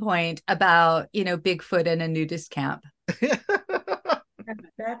at some point about, Bigfoot and a nudist camp.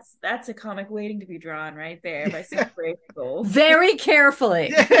 That's a comic waiting to be drawn right there by some brave souls. Very carefully.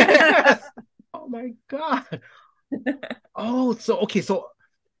 Yes. Oh my God. Oh, so okay, so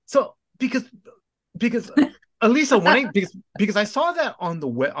because Alisa, because I saw that on the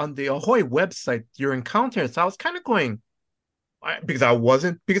Ahoy website, your encounter, so I was kind of going, because I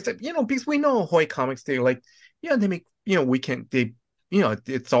wasn't, because we know Ahoy comics, they like, they make, we can, they,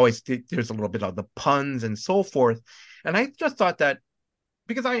 it's always, there's a little bit of the puns and so forth, and I just thought that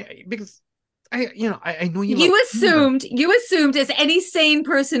because I know you assumed, as any sane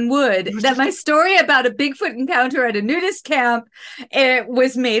person would, that my story about a Bigfoot encounter at a nudist camp, it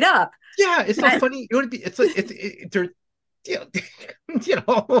was made up. Yeah, it's so funny.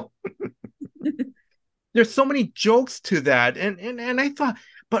 There's so many jokes to that, and I thought,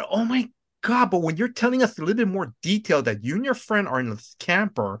 but oh my God! But when you're telling us a little bit more detail that you and your friend are in this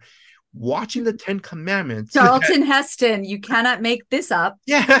camper watching the 10 Commandments, Charlton Heston, you cannot make this up.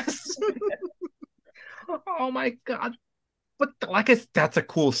 Yes. Oh my God! But that's a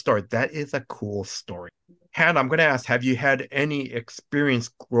cool story. That is a cool story. Hannah, I'm going to ask, have you had any experience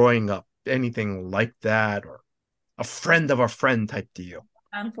growing up, anything like that, or a friend of a friend type deal?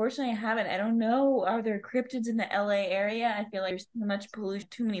 Unfortunately, I haven't. I don't know. Are there cryptids in the LA area? I feel like there's too much pollution,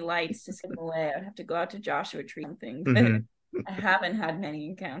 too many lights to skip away. I'd have to go out to Joshua Tree and things. I haven't had many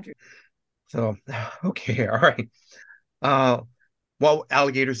encounters. So, okay, all right. Well,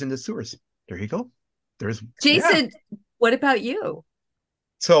 alligators in the sewers. There you go. There's Jason. Yeah. What about you?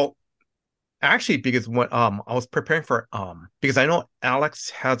 So, actually, because when I was preparing for because I know Alex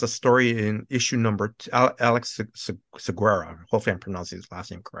has a story in issue number Alex Seguera. Hopefully, I'm pronouncing his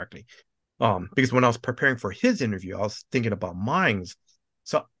last name correctly. Because when I was preparing for his interview, I was thinking about mines.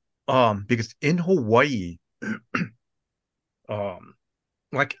 So, because in Hawaii,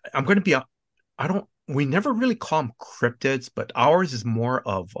 like I'm going to be, we never really call them cryptids, but ours is more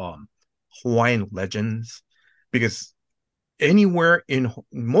of Hawaiian legends, because anywhere in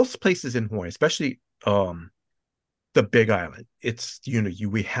most places in Hawaii, especially the Big Island, it's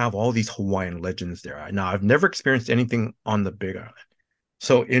we have all these Hawaiian legends there. Now I've never experienced anything on the Big Island.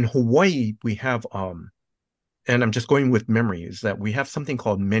 So in Hawaii we have and I'm just going with memories, that we have something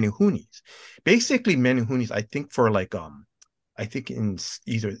called menehunis. Basically menehunis, I think for like I think in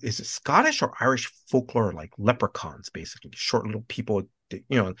either is it Scottish or Irish folklore, like leprechauns, basically short little people.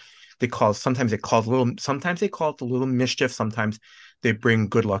 Sometimes they cause it a little mischief. Sometimes they bring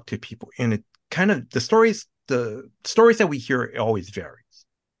good luck to people. And it kind of, the stories that we hear always varies.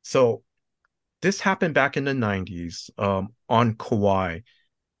 So this happened back in the 90s on Kauai,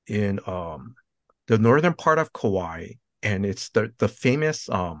 in the northern part of Kauai, and it's the famous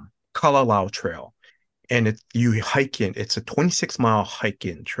Kalalau Trail. And you hike in. It's a 26-mile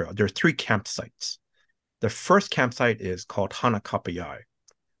hike-in trail. There are 3 campsites. The first campsite is called Hanna.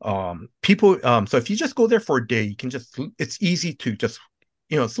 People, so if you just go there for a day, you can it's easy to just,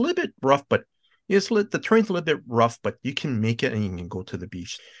 it's a little bit rough, but the terrain's a little bit rough, but you can make it and you can go to the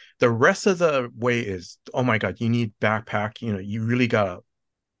beach. The rest of the way is, oh my God, you need backpack, you really gotta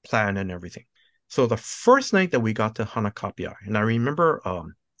plan and everything. So the first night that we got to Hanna, and I remember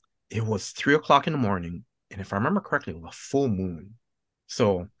it was 3:00 in the morning, and if I remember correctly, it was a full moon.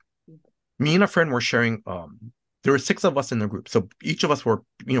 So me and a friend were sharing. There were 6 of us in the group, so each of us were,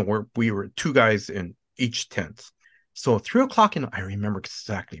 we were 2 guys in each tent. So 3:00 I remember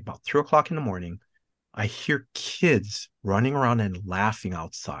exactly, about 3:00 in the morning, I hear kids running around and laughing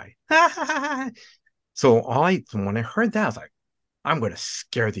outside. So when I heard that, I was like, I'm going to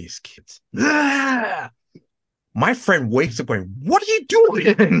scare these kids. Ah! My friend wakes up going, what are you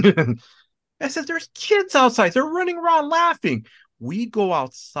doing? I said, there's kids outside. They're running around laughing. We go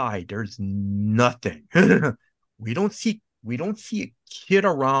outside. There's nothing. We don't see a kid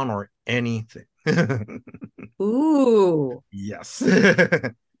around or anything. Ooh. Yes.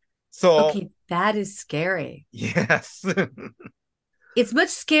 So, Okay, that is scary. yes. It's much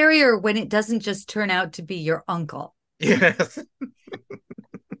scarier when it doesn't just turn out to be your uncle. Yes.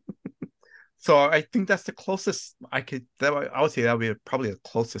 So I think that's the closest I would say that would be probably the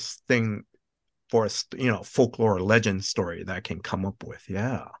closest thing for a folklore or legend story that I can come up with.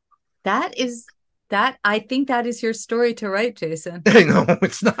 Yeah. I think that is your story to write, Jason. No,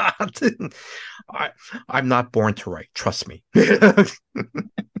 it's not. I I'm not born to write, trust me.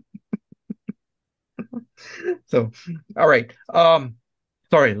 So, all right.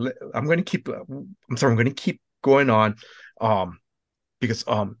 Sorry, I'm going to keep going on. Um, because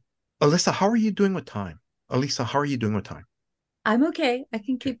Alyssa, how are you doing with time? Alisa, how are you doing with time? I'm okay. I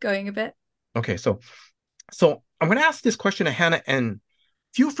can Okay. keep going a bit. Okay, so I'm going to ask this question to Hannah, and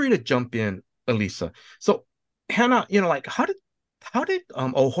feel free to jump in, Alisa. So, Hannah, like how did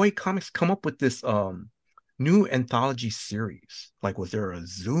Ahoy Comics come up with this new anthology series? Like, was there a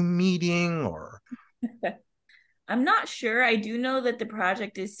Zoom meeting or? I'm not sure. I do know that the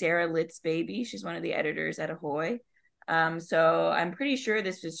project is Sarah Litt's baby. She's one of the editors at Ahoy. So I'm pretty sure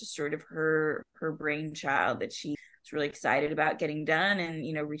this was just sort of her brainchild that she was really excited about getting done,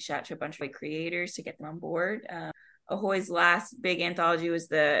 and reached out to a bunch of creators to get them on board. Ahoy's last big anthology was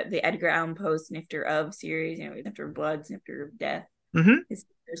the Edgar Allan Poe Snifter of series. Snifter of Blood, Snifter of Death. Mm-hmm.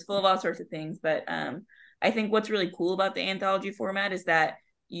 It's full of all sorts of things, but I think what's really cool about the anthology format is that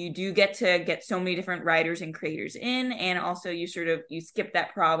you do get to get so many different writers and creators in, and also you skip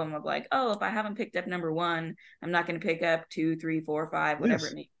that problem of like, oh, if I haven't picked up number one, I'm not going to pick up 2, 3, 4, 5, whatever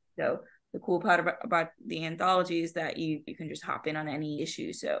Yes. it may be. So the cool part about the anthology is that you can just hop in on any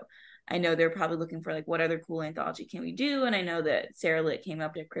issue. So I know they're probably looking for like, what other cool anthology can we do? And I know that Sarah Litt came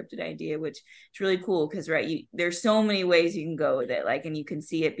up with a Cryptid idea, which is really cool because there's so many ways you can go with it, like, and you can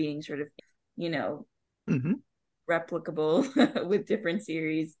see it being sort of you know Mm-hmm. replicable with different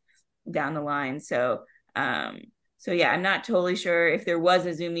series down the line. So yeah, I'm not totally sure if there was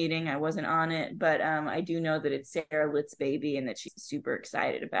a Zoom meeting. I wasn't on it, but I do know that it's Sarah Litt's baby and that she's super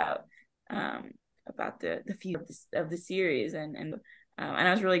excited about the future of the series, and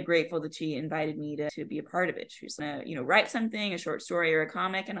I was really grateful that she invited me to be a part of it. She was gonna, write something, a short story or a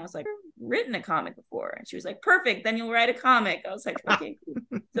comic, and I was like, I've written a comic before, and she was like, perfect, then you'll write a comic. I was like, okay, cool.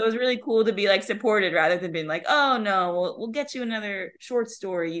 So it was really cool to be like supported rather than being like, oh no, we'll get you another short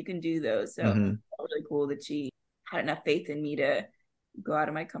story. You can do those. So it Mm-hmm. was really cool that she had enough faith in me to go out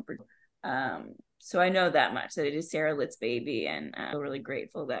of my comfort. So I know that much, that it is Sarah Litt's baby, and I'm really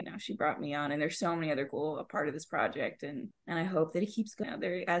grateful that she brought me on. And there's so many other cool a part of this project, and I hope that it keeps going.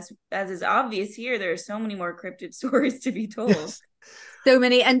 There, as is obvious here, there are so many more cryptid stories to be told. Yes. So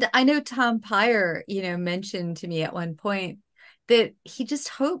many. And I know Tom Pyre, mentioned to me at one point that he just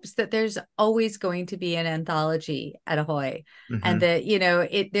hopes that there's always going to be an anthology at Ahoy. Mm-hmm. And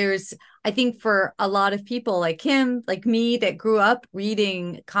that, I think for a lot of people like him, like me, that grew up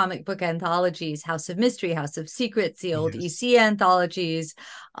reading comic book anthologies, House of Mystery, House of Secrets, the old Yes. EC anthologies,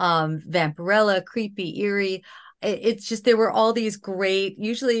 Vampirella, Creepy, Eerie. It's just, there were all these great,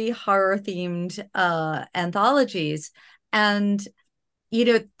 usually horror themed anthologies. And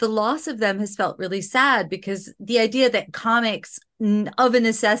the loss of them has felt really sad, because the idea that comics of a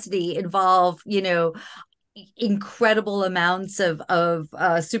necessity involve, incredible amounts of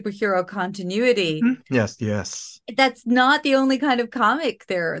superhero continuity. Mm-hmm. Yes. That's not the only kind of comic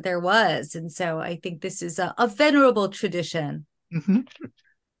there was. And so I think this is a venerable tradition. Mm-hmm.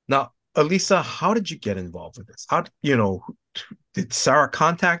 Now, Alisa, how did you get involved with this? Did Sarah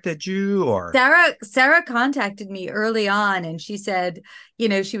contacted you or? Sarah contacted me early on, and she said,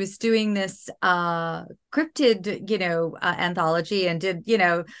 she was doing this cryptid, anthology, and did,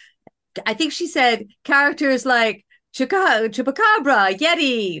 I think she said characters like Chupacabra,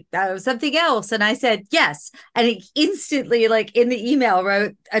 Yeti, something else. And I said, yes. And it instantly, like in the email,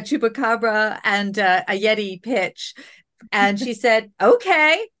 wrote a Chupacabra and a Yeti pitch. And she said,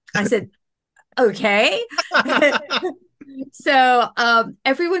 okay. I said, okay. So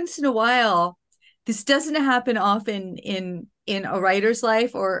every once in a while, this doesn't happen often in a writer's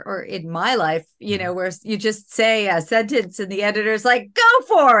life or in my life, where you just say a sentence and the editor's like, go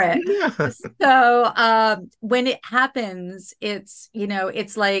for it. Yeah. So when it happens, it's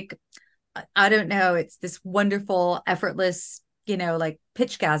like, I don't know, it's this wonderful, effortless, like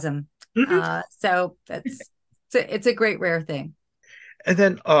pitchgasm. So it's a great rare thing. And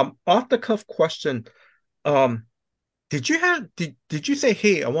then off the cuff question, um did you say,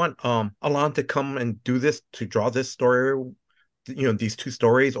 hey, I want Alan to come and do this, to draw this story, these two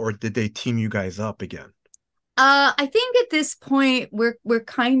stories, or did they team you guys up again? I think at this point we're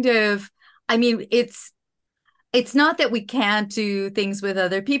kind of, I mean, it's not that we can't do things with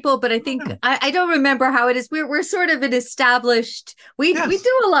other people, but I think No. I don't remember how it is. We're sort of an established, we Yes.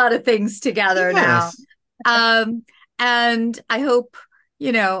 do a lot of things together now. Yes. Um, and I hope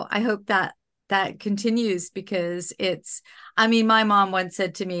that that continues because I mean, my mom once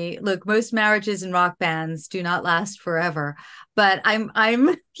said to me, look, most marriages in rock bands do not last forever, but I'm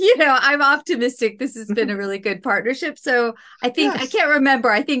optimistic. This has been a really good partnership. So I think, I Yes. can't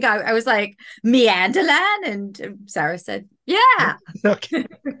remember. I think I was like, me and Alan, and Sarah said, yeah. Okay.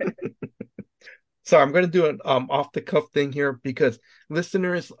 So I'm going to do an off the cuff thing here, because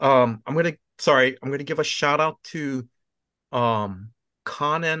listeners, I'm going to give a shout out to um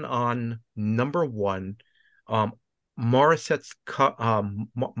Conan on number one. Um Morissette's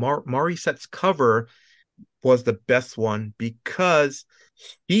cover was the best one because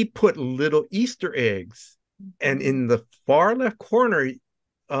he put little Easter eggs, and in the far left corner,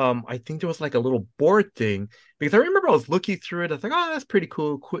 I think there was like a little board thing, because I remember I was looking through it. I was like, oh, that's pretty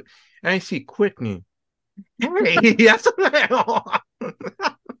cool. And I see Kwitney. Hey, that's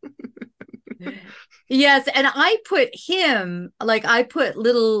Yes, and I put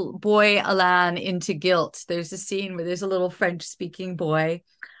little boy Alan into Guilt. There's a scene where there's a little French speaking boy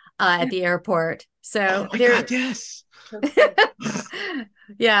at the airport. oh So my there, God, yes.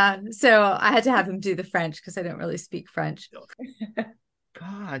 yeah. So I had to have him do the French because I don't really speak French.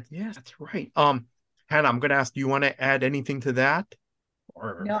 God, yes, that's right. Hannah, I'm gonna ask, do you want to add anything to that?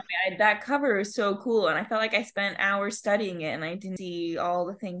 Or No, that cover is so cool, and I felt like I spent hours studying it, and I didn't see all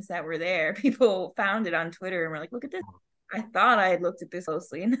the things that were there. People found it on Twitter and were like, "Look at this." I thought I had looked at this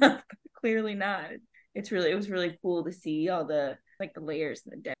closely enough, but clearly not. It was really cool to see all the like the layers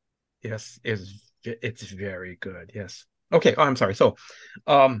and the depth. yes, it's very good. Yes. Okay. Oh, I'm sorry. So,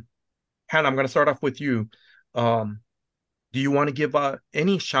 um, Hannah, I'm gonna start off with you. Um, do you want to give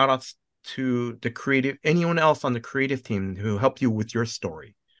any shout outs to anyone else on the creative team who helped you with your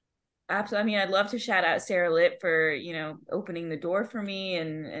story? Absolutely. I mean, I'd love to shout out Sarah Litt for, opening the door for me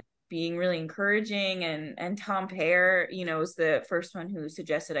and being really encouraging, and Tom Pear, was the first one who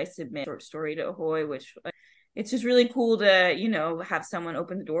suggested I submit a short story to Ahoy, which it's just really cool to, have someone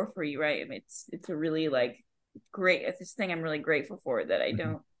open the door for you, right? I mean, it's a really like great, it's this thing I'm really grateful for that I Mhm.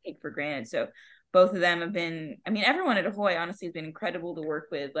 don't take for granted. So both of them have been, I mean, everyone at Ahoy honestly has been incredible to work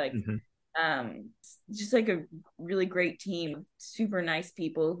with. Like Mhm. um just like a really great team, super nice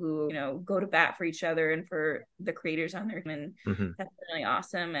people who go to bat for each other and for the creators on their team, and Mhm. that's really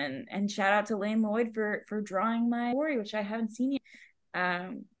awesome. And shout out to Lane Lloyd for drawing my story, which I haven't seen yet.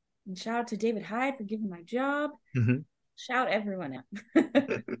 And shout out to David Hyde for giving my job. Mhm. Shout everyone out.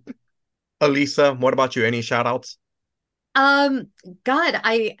 Alisa, what about you? Any shout outs? Um, God,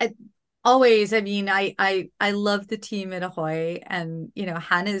 I always, I mean, I love the team at Ahoy, and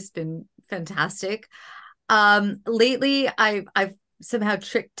Hannah's been fantastic. Lately I've somehow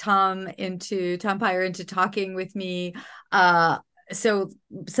tricked Tom Pyre into talking with me. Uh, so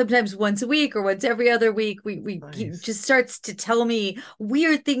sometimes once a week or once every other week, he Nice. just starts to tell me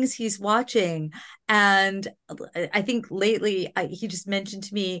weird things he's watching. And I think lately he just mentioned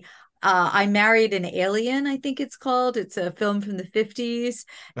to me, I Married an Alien, I think it's called. It's a film from the 50s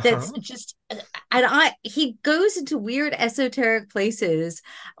that's Uh-huh. just, and he goes into weird esoteric places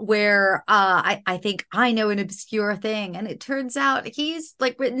where I think I know an obscure thing, and it turns out he's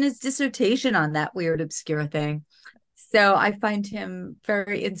like written his dissertation on that weird obscure thing. So I find him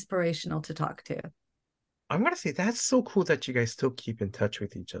very inspirational to talk to. I'm gonna say that's so cool that you guys still keep in touch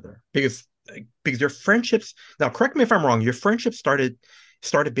with each other, because your friendships, now correct me if I'm wrong, your friendship started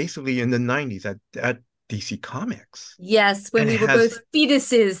basically in the 90s at DC Comics. Yes, when And it we were has both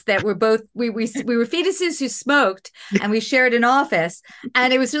fetuses that were both we were fetuses who smoked, and we shared an office.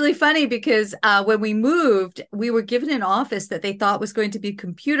 And it was really funny because when we moved, we were given an office that they thought was going to be a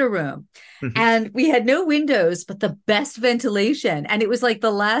computer room. Mhm. And we had no windows, but the best ventilation. And it was like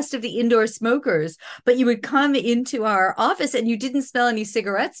the last of the indoor smokers. But you would come into our office and you didn't smell any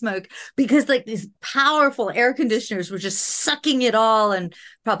cigarette smoke because like these powerful air conditioners were just sucking it all and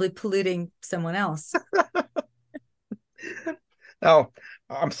probably polluting someone else. Now,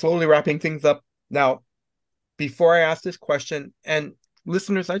 I'm slowly wrapping things up. Now, before I ask this question, and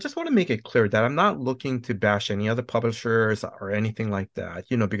listeners, I just want to make it clear that I'm not looking to bash any other publishers or anything like that,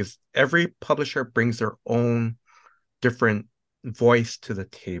 because every publisher brings their own different voice to the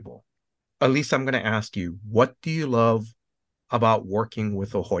table. Alisa, I'm going to ask you, what do you love about working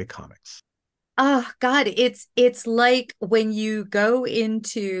with Ahoy Comics? Oh God, it's like when you go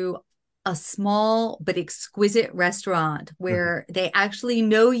into a small but exquisite restaurant Mhm. where they actually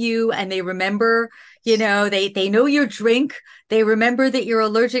know you and they remember, they know your drink, they remember that you're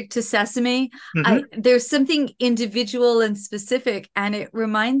allergic to sesame. Mhm. There's something individual and specific, and it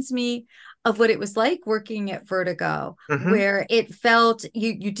reminds me of what it was like working at Vertigo, Mhm. where it felt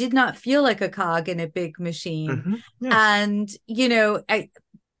you did not feel like a cog in a big machine. Mhm. Yes. And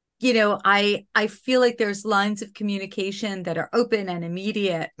I feel like there's lines of communication that are open and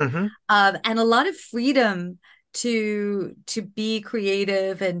immediate, Mhm. and a lot of freedom to be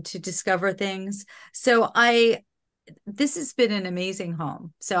creative and to discover things. So I this has been an amazing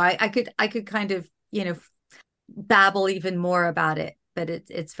home. So I could kind of babble even more about it, but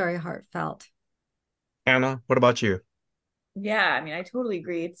it's very heartfelt. Hanna, what about you? Yeah, I mean, I totally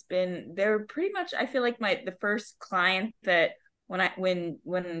agree. They're pretty much, I feel like the first client that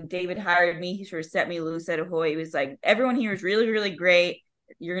when David hired me, he sort of set me loose at Ahoy. He was like, everyone here is really, really great.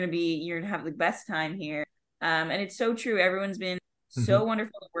 You're gonna have the best time here. And it's so true. Everyone's been Mhm. so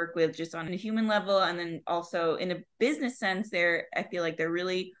wonderful to work with just on a human level, and then also in a business sense, I feel like they're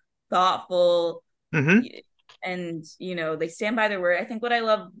really thoughtful, Mhm. and they stand by their word. I think what I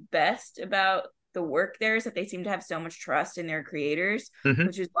love best about the work there is that they seem to have so much trust in their creators, Mhm.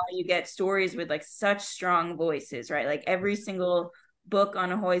 which is why you get stories with like such strong voices, right? Like every single book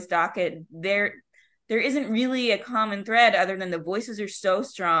on Ahoy's docket, there isn't really a common thread other than the voices are so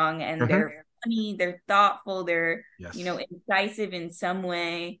strong, and Mhm. they're funny, they're thoughtful, they're Yes. incisive in some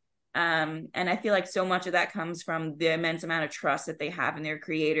way. And I feel like so much of that comes from the immense amount of trust that they have in their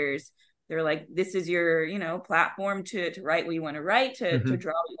creators. They're like, this is your platform to write what you want to write, to Mhm.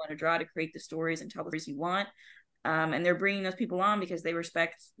 draw what you want to draw, to create the stories and tell the stories you want. And they're bringing those people on because they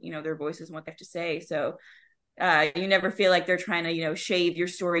respect their voices and what they have to say. So you never feel like they're trying to shave your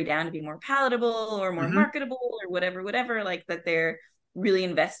story down to be more palatable or more Mhm. marketable or whatever, like that. They're really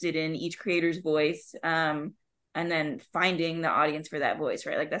invested in each creator's voice, and then finding the audience for that voice,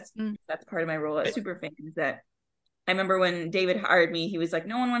 right? Like Mm. that's part of my role as super fan, is that I remember when David hired me, he was like,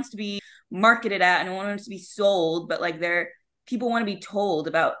 no one wants to be marketed at, no one wants to be sold, but like people want to be told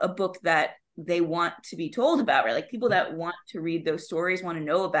about a book that they want to be told about, right? Like people that want to read those stories want to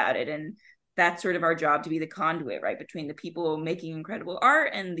know about it. And that's sort of our job, to be the conduit, right? Between the people making incredible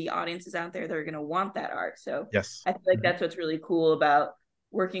art and the audiences out there that are going to want that art. So Yes. I feel like Mhm. that's what's really cool about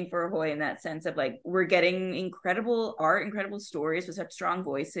working for Ahoy, in that sense of like, we're getting incredible art, incredible stories with such strong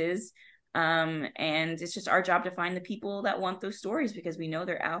voices, and it's just our job to find the people that want those stories, because we know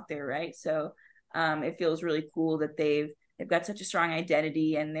they're out there, right? So it feels really cool that they've got such a strong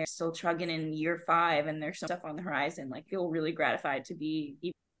identity, and they're still chugging in year 5, and there's some stuff on the horizon. Like, feel really gratified to be.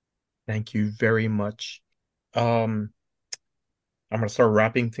 Thank you very much. Um, I'm going to start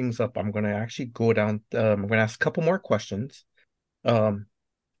wrapping things up. I'm going to actually go down. I'm going to ask a couple more questions. Um,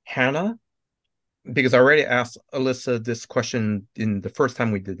 Hanna, because I already asked Alisa this question in the first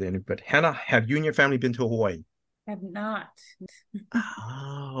time we did the interview, but Hanna, have you and your family been to Hawaii? Have not.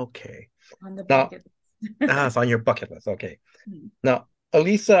 Ah, okay. On the Now, bucket. it's on your bucket list. Okay. Now,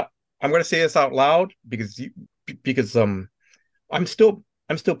 Alisa, I'm going to say this out loud because I'm still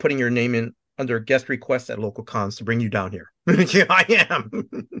putting your name in under guest requests at local cons to bring you down here. Yeah, I am.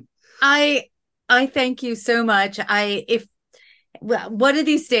 I I thank you so much. I if Well, one of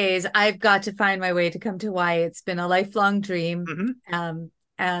these days I've got to find my way to come to Hawaii. It's been a lifelong dream. Mhm.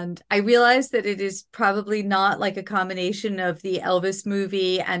 And I realize that it is probably not like a combination of the Elvis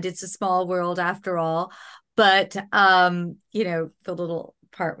movie and It's a Small World after all, but the little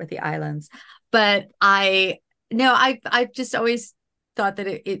part with the islands. But I no, I've just always thought that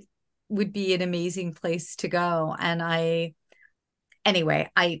it would be an amazing place to go. And I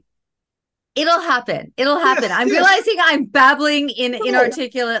it'll happen. It'll happen. Yes, I'm yes. realizing I'm babbling in No.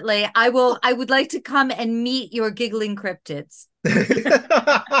 inarticulately. I would like to come and meet your giggling cryptids.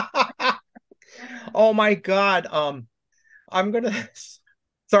 Oh my God. I'm gonna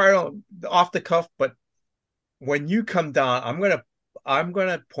sorry off the cuff, but when you come down, I'm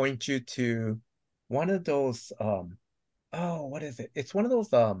gonna point you to one of those oh, what is it? It's one of those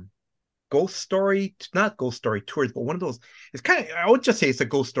ghost story, not ghost story tours, but one of those. It's kind of, I would just say it's a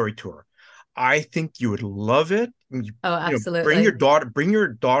ghost story tour. I think you would love it. Oh, Bring absolutely. your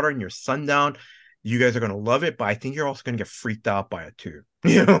daughter and your son down. You guys are gonna love it, but I think you're also gonna get freaked out by it too.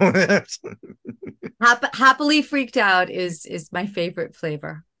 Happily freaked out is my favorite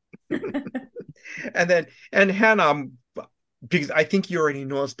flavor. And Hannah, because I think you already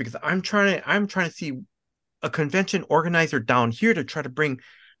know this, because I'm trying to see a convention organizer down here to try to bring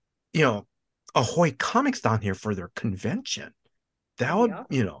Ahoy Comics down here for their convention. That would,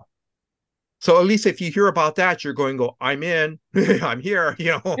 Yeah. So Alisa, if you hear about that, you're going to go, I'm in, I'm here,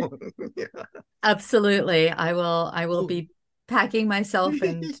 Absolutely. I will be packing myself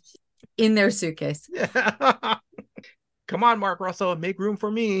and in their suitcase. Yeah. Come on, Mark Russell, make room for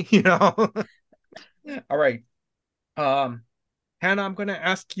me, All right. Um, Hannah, I'm going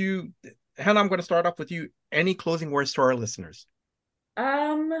to start off with you. Any closing words to our listeners?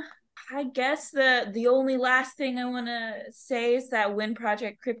 Um, I guess the only last thing I want to say is that when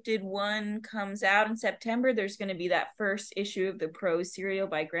Project Cryptid 1 comes out in September, there's going to be that first issue of the prose serial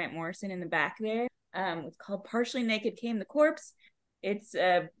by Grant Morrison in the back there. It's called Partially Naked Came the Corpse. It's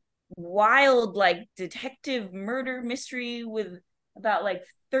a wild, like, detective murder mystery with about like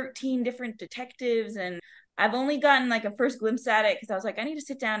 13 different detectives, and I've only gotten like a first glimpse at it because I was like, I need to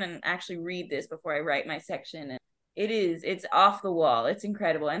sit down and actually read this before I write my section. And it's off the wall. It's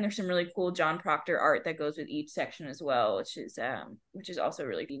incredible. And there's some really cool John Proctor art that goes with each section as well, which is also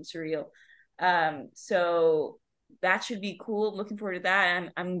really being surreal. So that should be cool. I'm looking forward to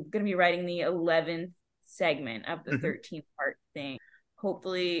that. I'm gonna be writing the 11th segment of the 13th part thing.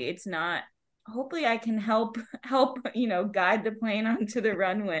 Hopefully it's not hopefully I can help guide the plane onto the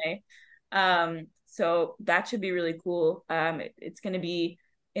runway. So that should be really cool. It's gonna be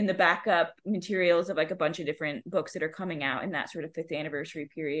in the backup materials of like a bunch of different books that are coming out in that sort of 5th anniversary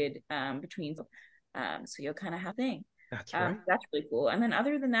period between. So you'll kind of have a thing. That's right. That's really cool. And then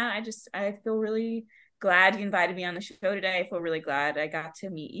other than that, I feel really glad you invited me on the show today. I feel really glad I got to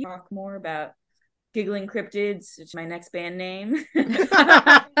meet you, talk more about Giggling Cryptids, which is my next band name.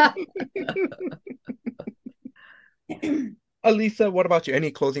 Alisa, what about you?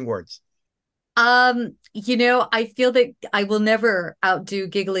 Any closing words? I feel that I will never outdo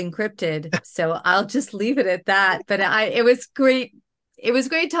Giggling Cryptid, so I'll just leave it at that. But it was great. It was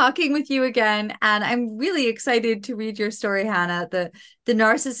great talking with you again, and I'm really excited to read your story, Hannah. The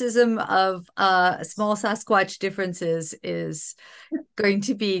narcissism of small Sasquatch differences is going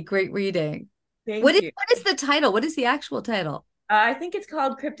to be great reading. Thank you. What is the title? What is the actual title? I think it's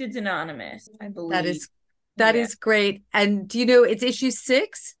called Cryptids Anonymous, I believe. That is great. And do you know it's issue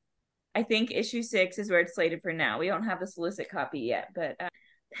 6? I think issue 6 is where it's slated for now. We don't have the solicit copy yet, but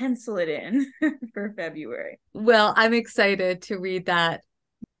pencil it in for February. Well, I'm excited to read that.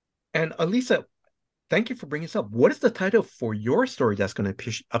 And Alisa, thank you for bringing this up. What is the title for your story that's going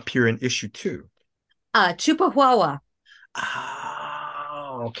to appear in issue 2? Chupahuawa.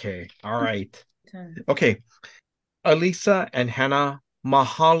 Okay. All right. Okay. Alisa and Hannah,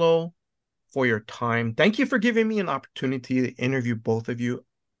 mahalo for your time. Thank you for giving me an opportunity to interview both of you.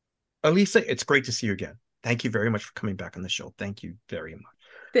 Alisa, it's great to see you again. Thank you very much for coming back on the show. Thank you very much.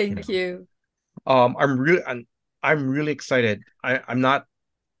 Thank you. I'm really excited. I'm not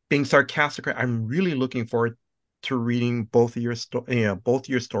being sarcastic. I'm really looking forward to reading both of your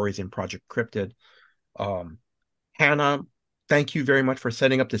stories in Project Cryptid. Hannah, thank you very much for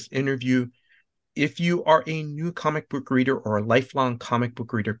setting up this interview. If you are a new comic book reader or a lifelong comic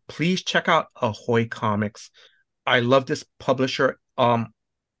book reader, please check out Ahoy Comics. I love this publisher.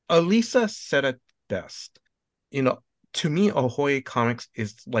 Alisa said it best. To me, Ahoy Comics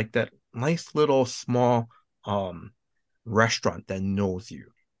is like that nice little small restaurant that knows you.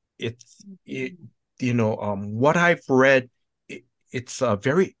 What I've read, it's a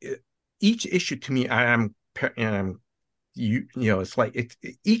very each issue to me. It's like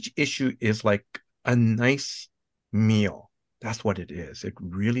each issue is like a nice meal. That's what it is. It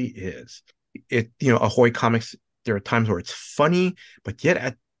really is. Ahoy Comics. There are times where it's funny, but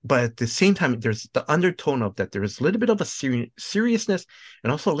at the same time, there's the undertone of that. There's a little bit of a seriousness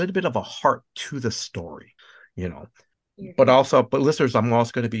and also a little bit of a heart to the story, But listeners,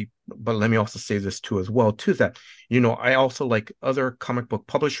 but let me also say this too as well, too, that, I also like other comic book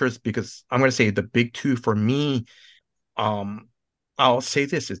publishers because I'm going to say the big two for me. I'll say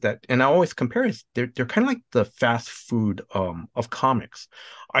this is that, and I always compare it. They're kind of like the fast food of comics.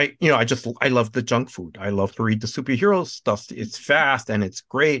 I love the junk food. I love to read the superhero stuff. It's fast and it's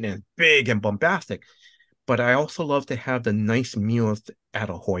great and big and bombastic. But I also love to have the nice meals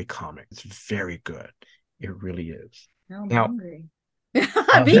at Ahoy Comic. It's very good. It really is. Now I'm hungry. Me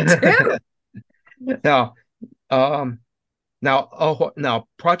too. Now,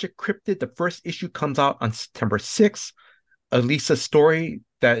 Project Cryptid, the first issue comes out on September 6th. Alisa's story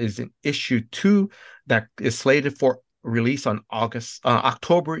that is in issue 2 that is slated for release on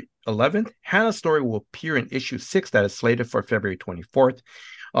October 11th. Hannah's story will appear in issue 6 that is slated for February 24th.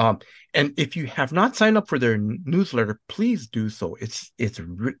 And if you have not signed up for their newsletter, please do so. It's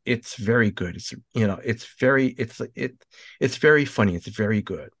very good. It's very funny. It's very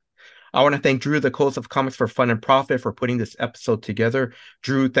good. I want to thank Drew, the Codes of Comics for Fun and Profit, for putting this episode together.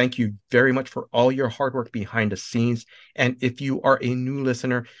 Drew, thank you very much for all your hard work behind the scenes. And if you are a new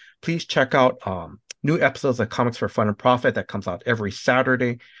listener, please check out new episodes of Comics for Fun and Profit that comes out every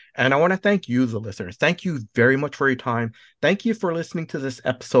Saturday. And I want to thank you, the listeners. Thank you very much for your time. Thank you for listening to this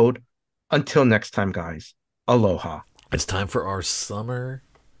episode. Until next time, guys. Aloha. It's time for our summer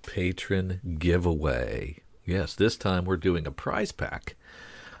patron giveaway. Yes, this time we're doing a prize pack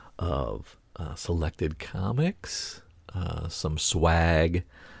of selected comics, some swag,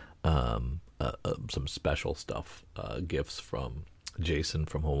 some special stuff, gifts from Jason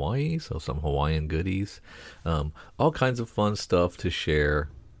from Hawaii, so some Hawaiian goodies, all kinds of fun stuff to share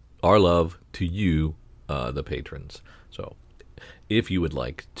our love to you, the patrons. So if you would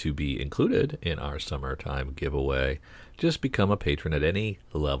like to be included in our summertime giveaway, just become a patron at any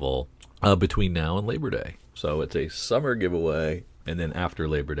level between now and Labor Day. So it's a summer giveaway, and then after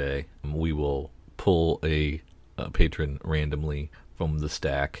Labor Day, we will pull a patron randomly from the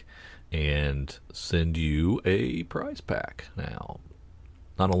stack and send you a prize pack. Now,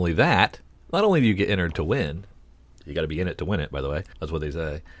 not only do you get entered to win, you got to be in it to win it, by the way. That's what they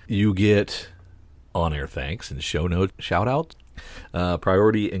say. You get on-air thanks and show note shout-outs,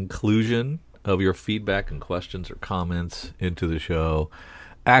 priority inclusion of your feedback and questions or comments into the show,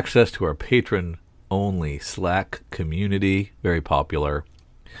 access to our patron-only Slack community, very popular,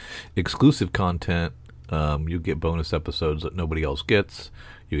 exclusive content. You get bonus episodes that nobody else gets.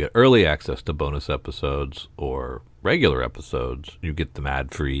 You get early access to bonus episodes or regular episodes. You get them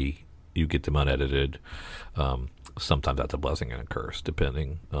ad-free. You get them unedited. Sometimes that's a blessing and a curse,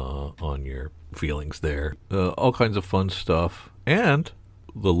 depending on your feelings there. All kinds of fun stuff. And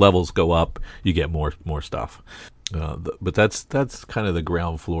the levels go up, you get more stuff. But that's kind of the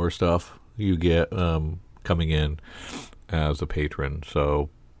ground floor stuff you get coming in as a patron. So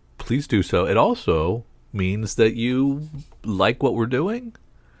please do so. It also means that you like what we're doing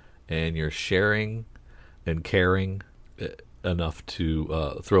and you're sharing and caring enough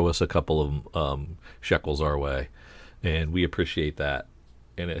to throw us a couple of shekels our way. And we appreciate that.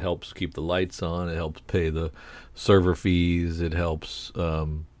 And it helps keep the lights on. It helps pay the server fees. It helps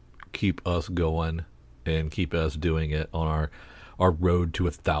keep us going and keep us doing it on our road to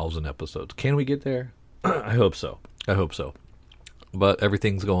 1,000 episodes. Can we get there? I hope so. But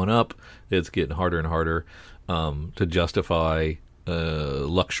everything's going up. It's getting harder and harder to justify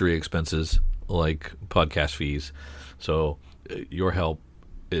luxury expenses like podcast fees. So your help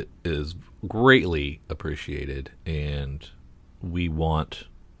is greatly appreciated, and we want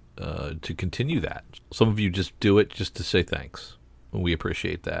to continue that. Some of you just do it just to say thanks. We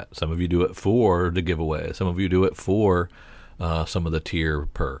appreciate that. Some of you do it for the giveaway. Some of you do it for some of the tier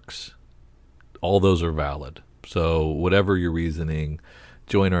perks. All those are valid. So whatever your reasoning,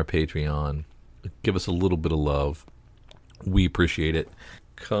 join our Patreon. Give us a little bit of love. We appreciate it.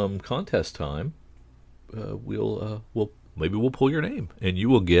 Come contest time, we'll pull your name, and you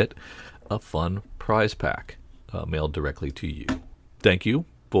will get a fun prize pack mailed directly to you. Thank you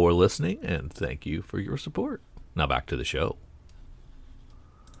for listening, and thank you for your support. Now back to the show.